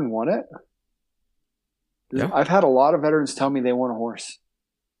veteran want it? Yeah. I've had a lot of veterans tell me they want a horse.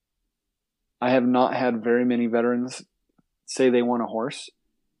 I have not had very many veterans say they want a horse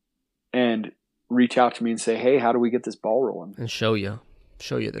and reach out to me and say, hey, how do we get this ball rolling? And show you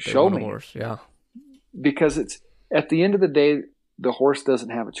that they want a horse. Yeah. Because it's, at the end of the day, the horse doesn't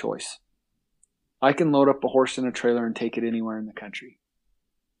have a choice. I can load up a horse in a trailer and take it anywhere in the country.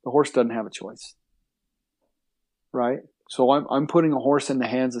 The horse doesn't have a choice. Right? So I'm putting a horse in the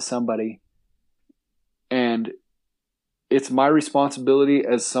hands of somebody, and it's my responsibility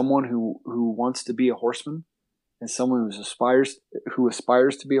as someone who wants to be a horseman, and someone who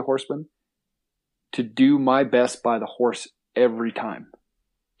aspires to be a horseman, to do my best by the horse every time.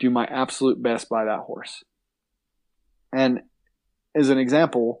 Do my absolute best by that horse. And as an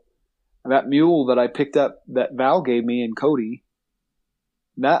example, that mule that I picked up that Val gave me in Cody,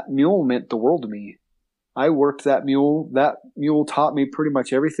 that mule meant the world to me. I worked that mule. That mule taught me pretty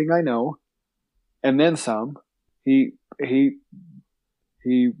much everything I know, and then some. He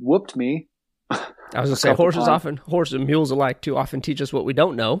whooped me. I was gonna say horses and mules alike too often teach us what we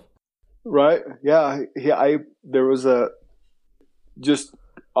don't know. Right? Yeah. There was just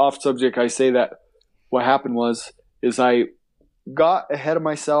off subject. I say that what happened is I got ahead of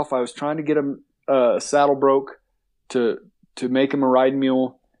myself. I was trying to get him saddle broke to make him a riding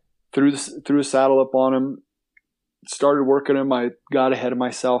mule. Threw a saddle up on him, started working him. I got ahead of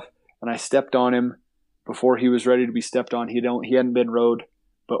myself, and I stepped on him before he was ready to be stepped on. He hadn't been rode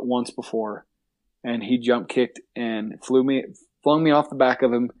but once before, and he jump kicked and flung me off the back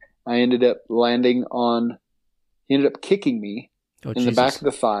of him. I ended up he ended up kicking me in the back of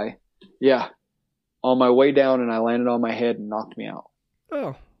the thigh. Yeah, on my way down, and I landed on my head and knocked me out.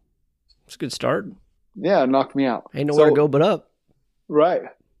 Oh, it's a good start. Yeah, it knocked me out. Ain't nowhere to go but up. Right.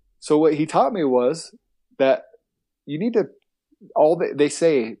 So what he taught me was that you need to, they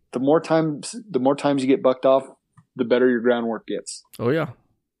say, the more times you get bucked off, the better your groundwork gets. Oh yeah.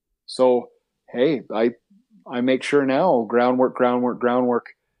 So, hey, I make sure now groundwork,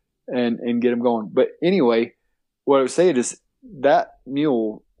 and get him going. But anyway, what I was saying is that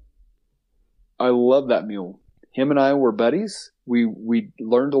mule, I love that mule. Him and I were buddies. We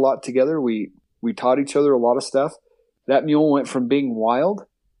learned a lot together. We taught each other a lot of stuff. That mule went from being wild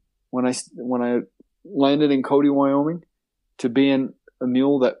when I landed in Cody, Wyoming, to being a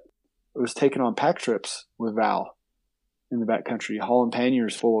mule that was taken on pack trips with Val in the backcountry, hauling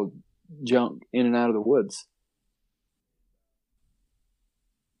panniers full of junk in and out of the woods.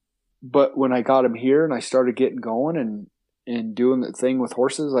 But when I got him here and I started getting going and doing the thing with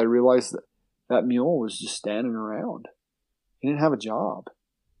horses, I realized that mule was just standing around. He didn't have a job.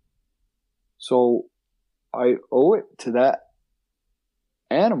 So I owe it to that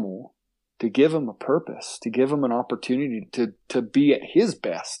animal to give him a purpose, to give him an opportunity to be at his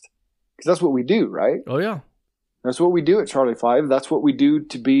best. Because that's what we do, right? Oh, yeah. That's what we do at Charlie 5. That's what we do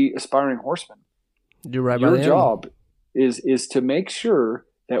to be aspiring horsemen. Do right by the Your job is to make sure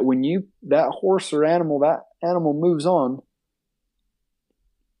that when that horse or animal, that animal moves on,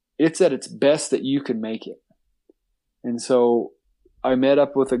 it's at its best that you can make it. And so I met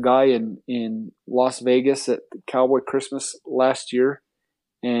up with a guy in Las Vegas at Cowboy Christmas last year,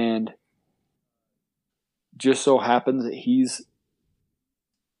 and just so happens that he's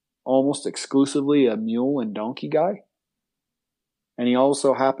almost exclusively a mule and donkey guy. And he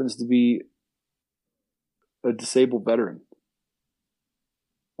also happens to be a disabled veteran.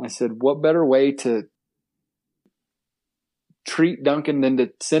 I said, what better way to treat Duncan than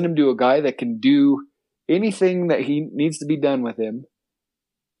to send him to a guy that can do anything that he needs to be done with him,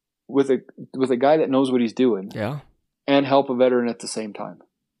 with a guy that knows what he's doing, and help a veteran at the same time.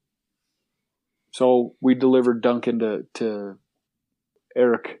 So we delivered Duncan to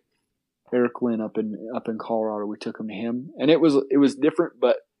Eric Lynn up in Colorado. We took him to him, and it was different,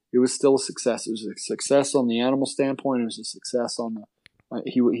 but it was still a success. It was a success on the animal standpoint. It was a success on the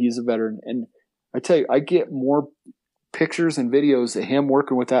he's a veteran, and I tell you, I get more pictures and videos of him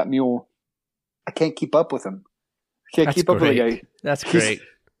working with that mule. I can't keep up with him. I can't keep up with the guy. That's great.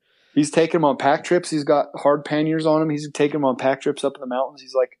 He's taking him on pack trips. He's got hard panniers on him. He's taking him on pack trips up in the mountains.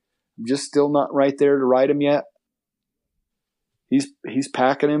 He's like, I'm just still not right there to ride him yet. He's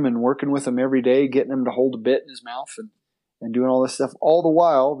packing him and working with him every day, getting him to hold a bit in his mouth and doing all this stuff. All the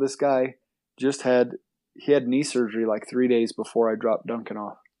while, this guy had knee surgery like 3 days before I dropped Duncan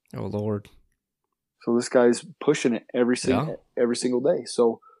off. Oh, Lord. So this guy's pushing it every single day.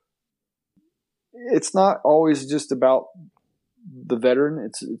 So it's not always just about the veteran.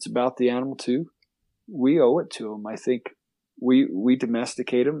 It's about the animal too. We owe it to them. I think we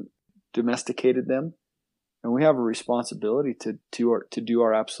domesticated them, and we have a responsibility to do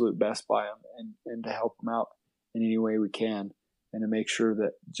our absolute best by them and to help them out in any way we can, and to make sure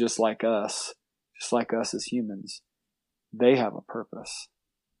that just like us as humans, they have a purpose,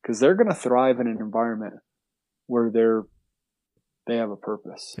 because they're going to thrive in an environment where they have a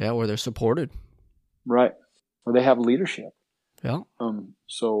purpose. Yeah, where they're supported. Right. Where they have leadership. Yeah.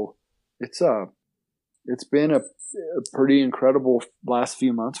 So it's been a pretty incredible last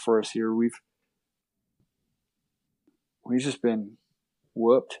few months for us here. We've just been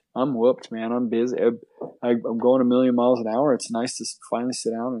whooped. I'm whooped, man. I'm busy. I'm going a million miles an hour. It's nice to finally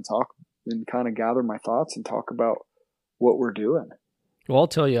sit down and talk and kind of gather my thoughts and talk about what we're doing. Well, I'll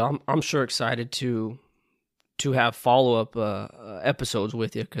tell you, I'm sure excited to have follow-up episodes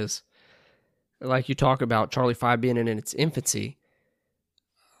with you, because like you talk about Charlie 5 being in its infancy,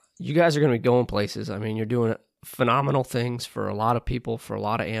 you guys are going to be going places. I mean, you're doing phenomenal things for a lot of people, for a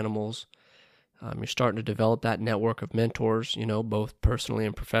lot of animals. You're starting to develop that network of mentors, both personally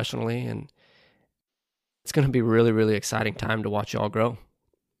and professionally, and it's going to be a really, really exciting time to watch y'all grow.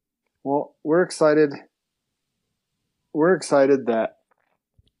 Well, we're excited. We're excited that,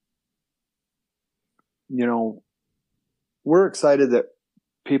 we're excited that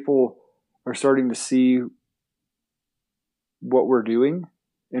people are starting to see what we're doing.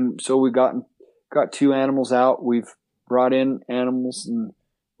 And so we got 2 animals out. We've brought in animals and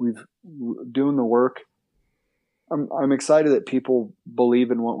we've doing the work. I'm excited that people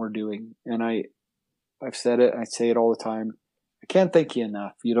believe in what we're doing. And I've said it, I say it all the time. I can't thank you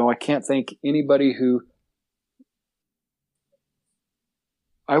enough. I can't thank anybody who,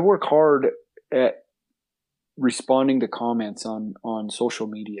 I work hard at responding to comments on social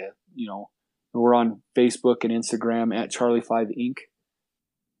media. We're on Facebook and Instagram at Charlie5 Inc.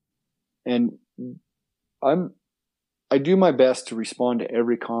 And I do my best to respond to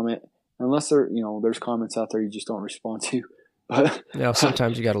every comment, unless there's comments out there you just don't respond to. But yeah,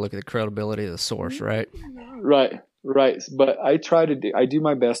 sometimes you got to look at the credibility of the source, right? Right. But I do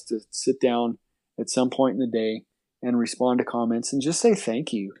my best to sit down at some point in the day and respond to comments and just say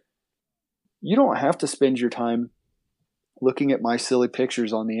thank you. You don't have to spend your time looking at my silly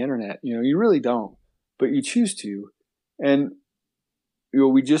pictures on the internet. You really don't, but you choose to. And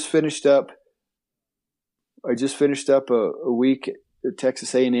we just finished up. I just finished up a week at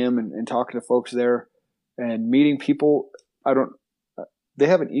Texas A&M and talking to folks there and meeting people. They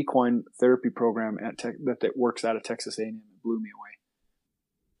have an equine therapy program that works out of Texas A&M. It blew me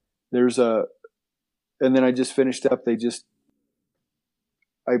away. And then I just finished up.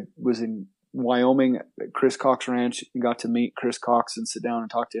 I was in Wyoming at Chris Cox Ranch and got to meet Chris Cox and sit down and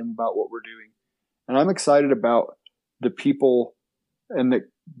talk to him about what we're doing. And I'm excited about the people and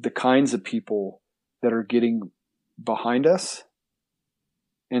the kinds of people that are getting behind us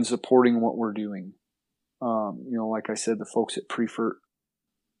and supporting what we're doing. Like I said, the folks at Prefert,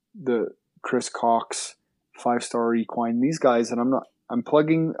 the Chris Cox, 5-Star Equine, these guys, and I'm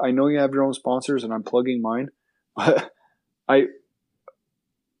plugging, I know you have your own sponsors and I'm plugging mine, but I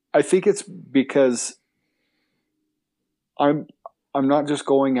think it's because I'm not just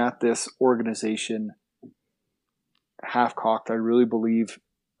going at this organization half-cocked. I really believe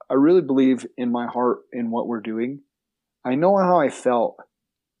in my heart in what we're doing. I know how I felt.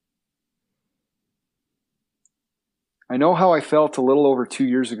 I know how I felt a little over 2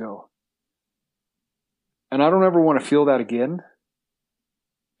 years ago. And I don't ever want to feel that again.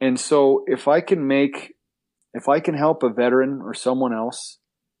 And so if I can help a veteran or someone else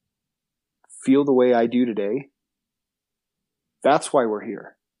feel the way I do today, That's why we're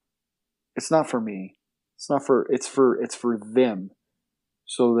here. It's not for me. It's for them,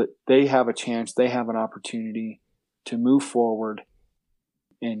 so that they have a chance, they have an opportunity to move forward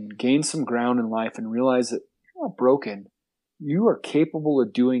and gain some ground in life and realize that you're not broken. You are capable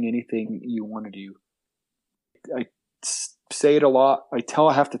of doing anything you want to do. I say it a lot.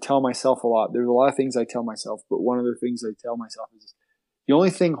 I have to tell myself a lot. There's a lot of things I tell myself, but one of the things I tell myself is the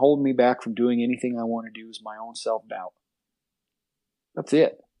only thing holding me back from doing anything I want to do is my own self-doubt. That's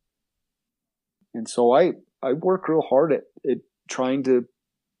it. And so I work real hard at trying to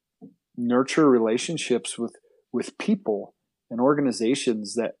nurture relationships with people and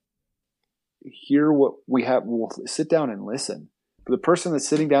organizations that hear what we have, will sit down and listen. For the person that's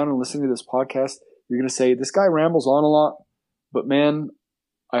sitting down and listening to this podcast, you're going to say, this guy rambles on a lot, but man,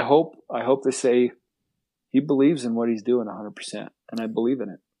 I hope they say he believes in what he's doing 100%. And I believe in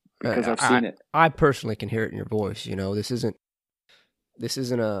it because I've seen it. I personally can hear it in your voice. You know, this isn't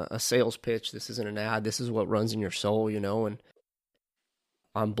a sales pitch. This isn't an ad. This is what runs in your soul, you know, and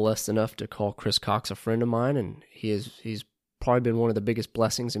I'm blessed enough to call Chris Cox a friend of mine, and he's probably been one of the biggest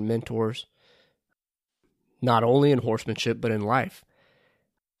blessings and mentors, not only in horsemanship, but in life.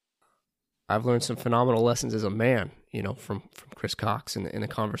 I've learned some phenomenal lessons as a man, you know, from Chris Cox and the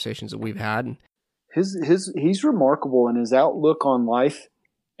conversations that we've had. And he's remarkable in his outlook on life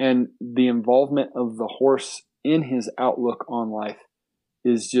and the involvement of the horse in his outlook on life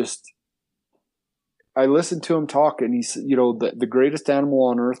is just, I listened to him talk and he's, you know, the greatest animal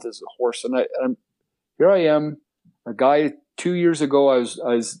on earth is a horse. And here I am, a guy 2 years ago, I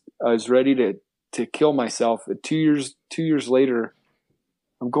was ready to kill myself. And 2 years later,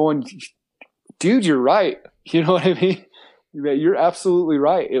 I'm going, dude, you're right. You know what I mean? You're absolutely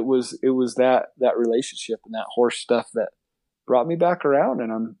right. It was that relationship and that horse stuff that brought me back around.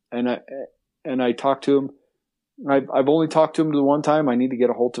 And I talked to him. I've only talked to him the one time. I need to get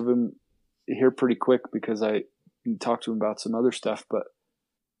a hold of him here pretty quick because I talked to him about some other stuff. But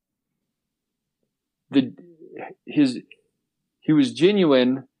he was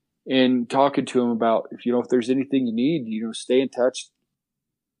genuine in talking to him about if there's anything you need, stay in touch.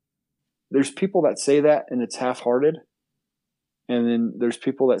 There's people that say that and it's half-hearted. And then there's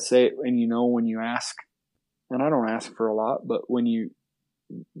people that say it and when you ask, and I don't ask for a lot, but when you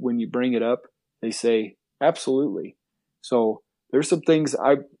bring it up, they say, absolutely. So there's some things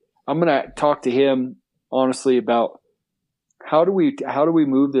I'm going to talk to him honestly about how do we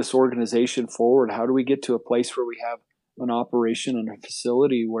move this organization forward? How do we get to a place where we have an operation and a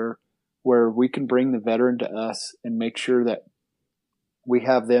facility where we can bring the veteran to us and make sure that we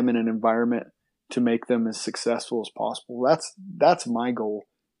have them in an environment to make them as successful as possible. That's my goal,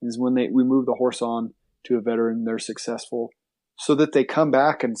 is when we move the horse on to a veteran, they're successful, so that they come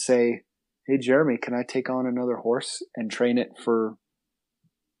back and say, hey, Jeremy, can I take on another horse and train it for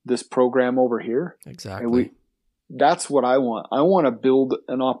this program over here? Exactly. And that's what I want. I want to build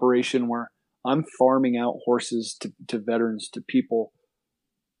an operation where I'm farming out horses to veterans, to people,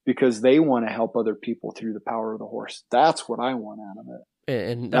 because they want to help other people through the power of the horse. That's what I want out of it.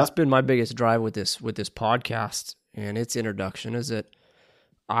 And that's been my biggest drive with this podcast and its introduction, is that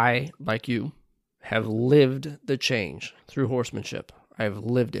I, like you, have lived the change through horsemanship. I've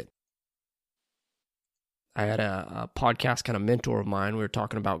lived it. I had a podcast kind of mentor of mine. We were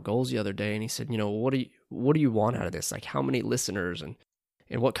talking about goals the other day, and he said, what do you want out of this? Like, how many listeners and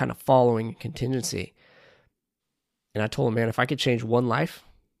what kind of following and contingency? And I told him, man, if I could change one life,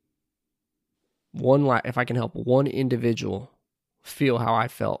 if I can help one individual feel how I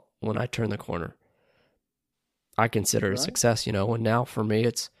felt when I turned the corner, I consider it a success, And now for me,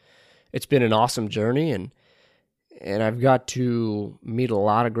 it's been an awesome journey, and I've got to meet a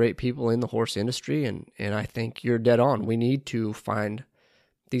lot of great people in the horse industry, and I think you're dead on. We need to find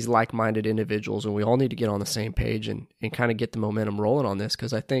these like-minded individuals, and we all need to get on the same page and kind of get the momentum rolling on this,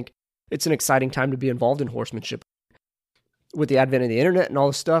 because I think it's an exciting time to be involved in horsemanship with the advent of the internet and all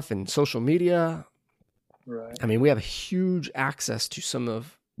this stuff and social media. Right. I mean, we have huge access to some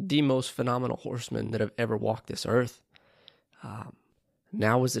of the most phenomenal horsemen that have ever walked this earth.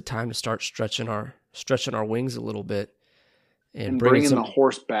 Now is the time to start stretching our wings a little bit and bringing the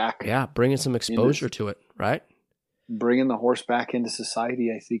horse back. Yeah, bringing some exposure to it, right? Bringing the horse back into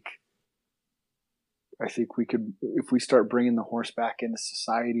society. I think we could, if we start bringing the horse back into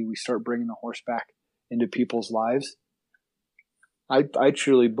society, we start bringing the horse back into people's lives. I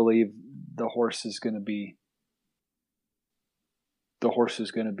truly believe society's going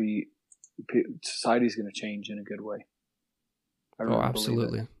to change in a good way. Oh,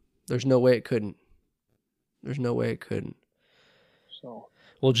 absolutely. There's no way it couldn't. So,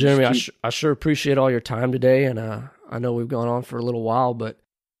 well, Jeremy, I sure appreciate all your time today, and I know we've gone on for a little while, but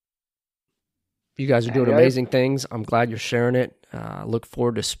you guys are doing amazing things. I'm glad you're sharing it. Look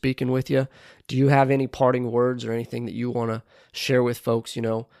forward to speaking with you. Do you have any parting words or anything that you want to share with folks? You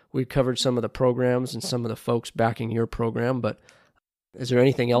know, we've covered some of the programs and some of the folks backing your program, but is there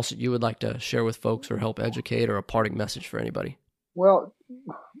anything else that you would like to share with folks or help educate, or a parting message for anybody? Well,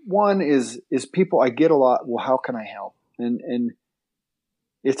 one is people, I get a lot, well, how can I help? And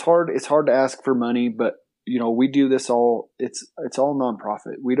it's hard to ask for money, but you know, we do this all, it's all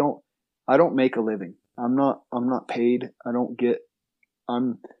nonprofit. I don't make a living. I'm not paid.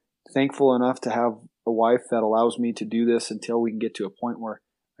 I'm thankful enough to have a wife that allows me to do this until we can get to a point where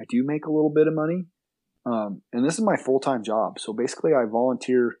I do make a little bit of money. And this is my full-time job. So basically I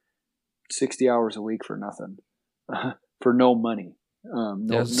volunteer 60 hours a week for nothing, for no money.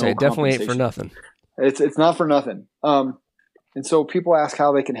 Definitely ain't for nothing. It's not for nothing. And so people ask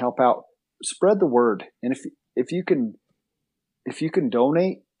how they can help out. Spread the word. And if you can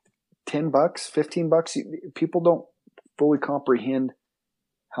donate $10, $15, people don't fully comprehend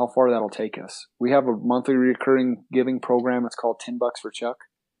how far that'll take us. We have a monthly recurring giving program. It's called $10 for Chuck.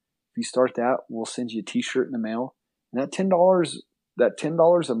 If you start that, we'll send you a t-shirt in the mail. And that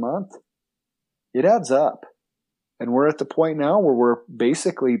 $10 a month, it adds up. And we're at the point now where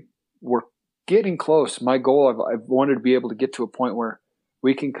we're getting close. My goal, I've wanted to be able to get to a point where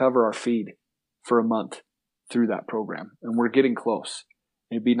we can cover our feed for a month through that program. And we're getting close.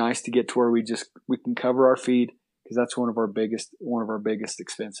 It'd be nice to get to where we can cover our feed, because that's one of our biggest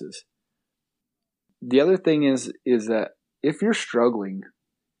expenses. The other thing is that if you're struggling,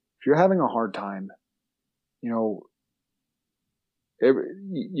 if you're having a hard time, you know,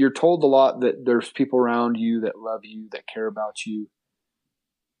 you're told a lot that there's people around you that love you, that care about you.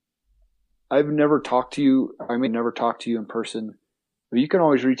 I may never talk to you in person, but you can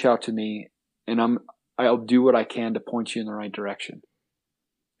always reach out to me, and I'll do what I can to point you in the right direction.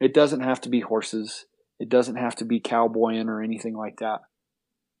 It doesn't have to be horses. It doesn't have to be cowboying or anything like that.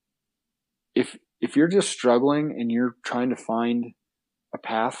 If you're just struggling and you're trying to find a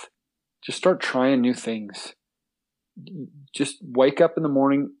path, just start trying new things. Just wake up in the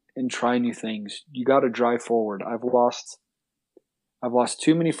morning and try new things. You got to drive forward. I've lost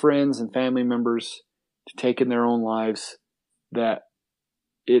too many friends and family members to taking their own lives, that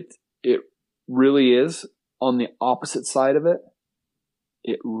it really is on the opposite side of it.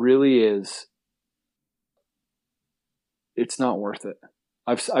 It really is. It's not worth it.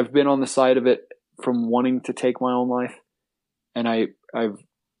 I've been on the side of it from wanting to take my own life, and I've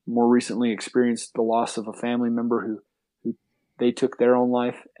more recently experienced the loss of a family member who they took their own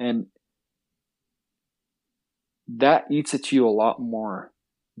life, and that eats at you a lot more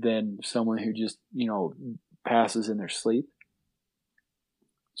than someone who just, you know, passes in their sleep.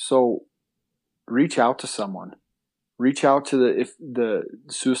 So reach out to someone. Reach out to the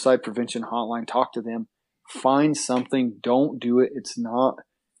suicide prevention hotline. Talk to them. Find something. Don't do it. It's not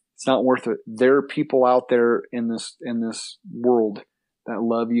worth it. There are people out there in this world that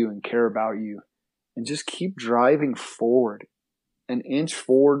love you and care about you, and just keep driving forward. An inch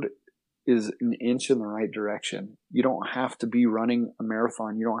forward is an inch in the right direction. You don't have to be running a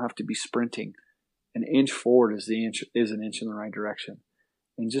marathon. You don't have to be sprinting. An inch forward is an inch in the right direction.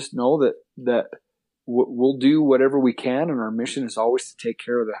 And just know that we'll do whatever we can, and our mission is always to take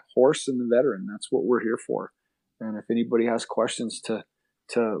care of the horse and the veteran. That's what we're here for. And if anybody has questions, to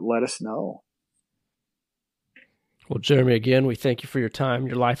let us know. Well, Jeremy, again, we thank you for your time.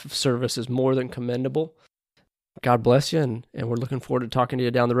 Your life of service is more than commendable. God bless you, and we're looking forward to talking to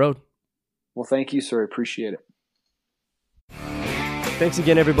you down the road. Well, thank you, sir. I appreciate it. Thanks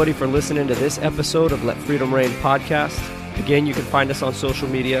again, everybody, for listening to this episode of Let Freedom Reign podcast. Again, you can find us on social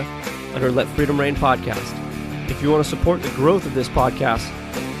media under Let Freedom Reign podcast. If you want to support the growth of this podcast,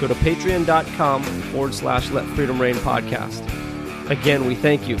 go to patreon.com/Let Freedom Reign podcast. Again, we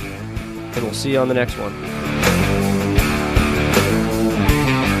thank you, and we'll see you on the next one.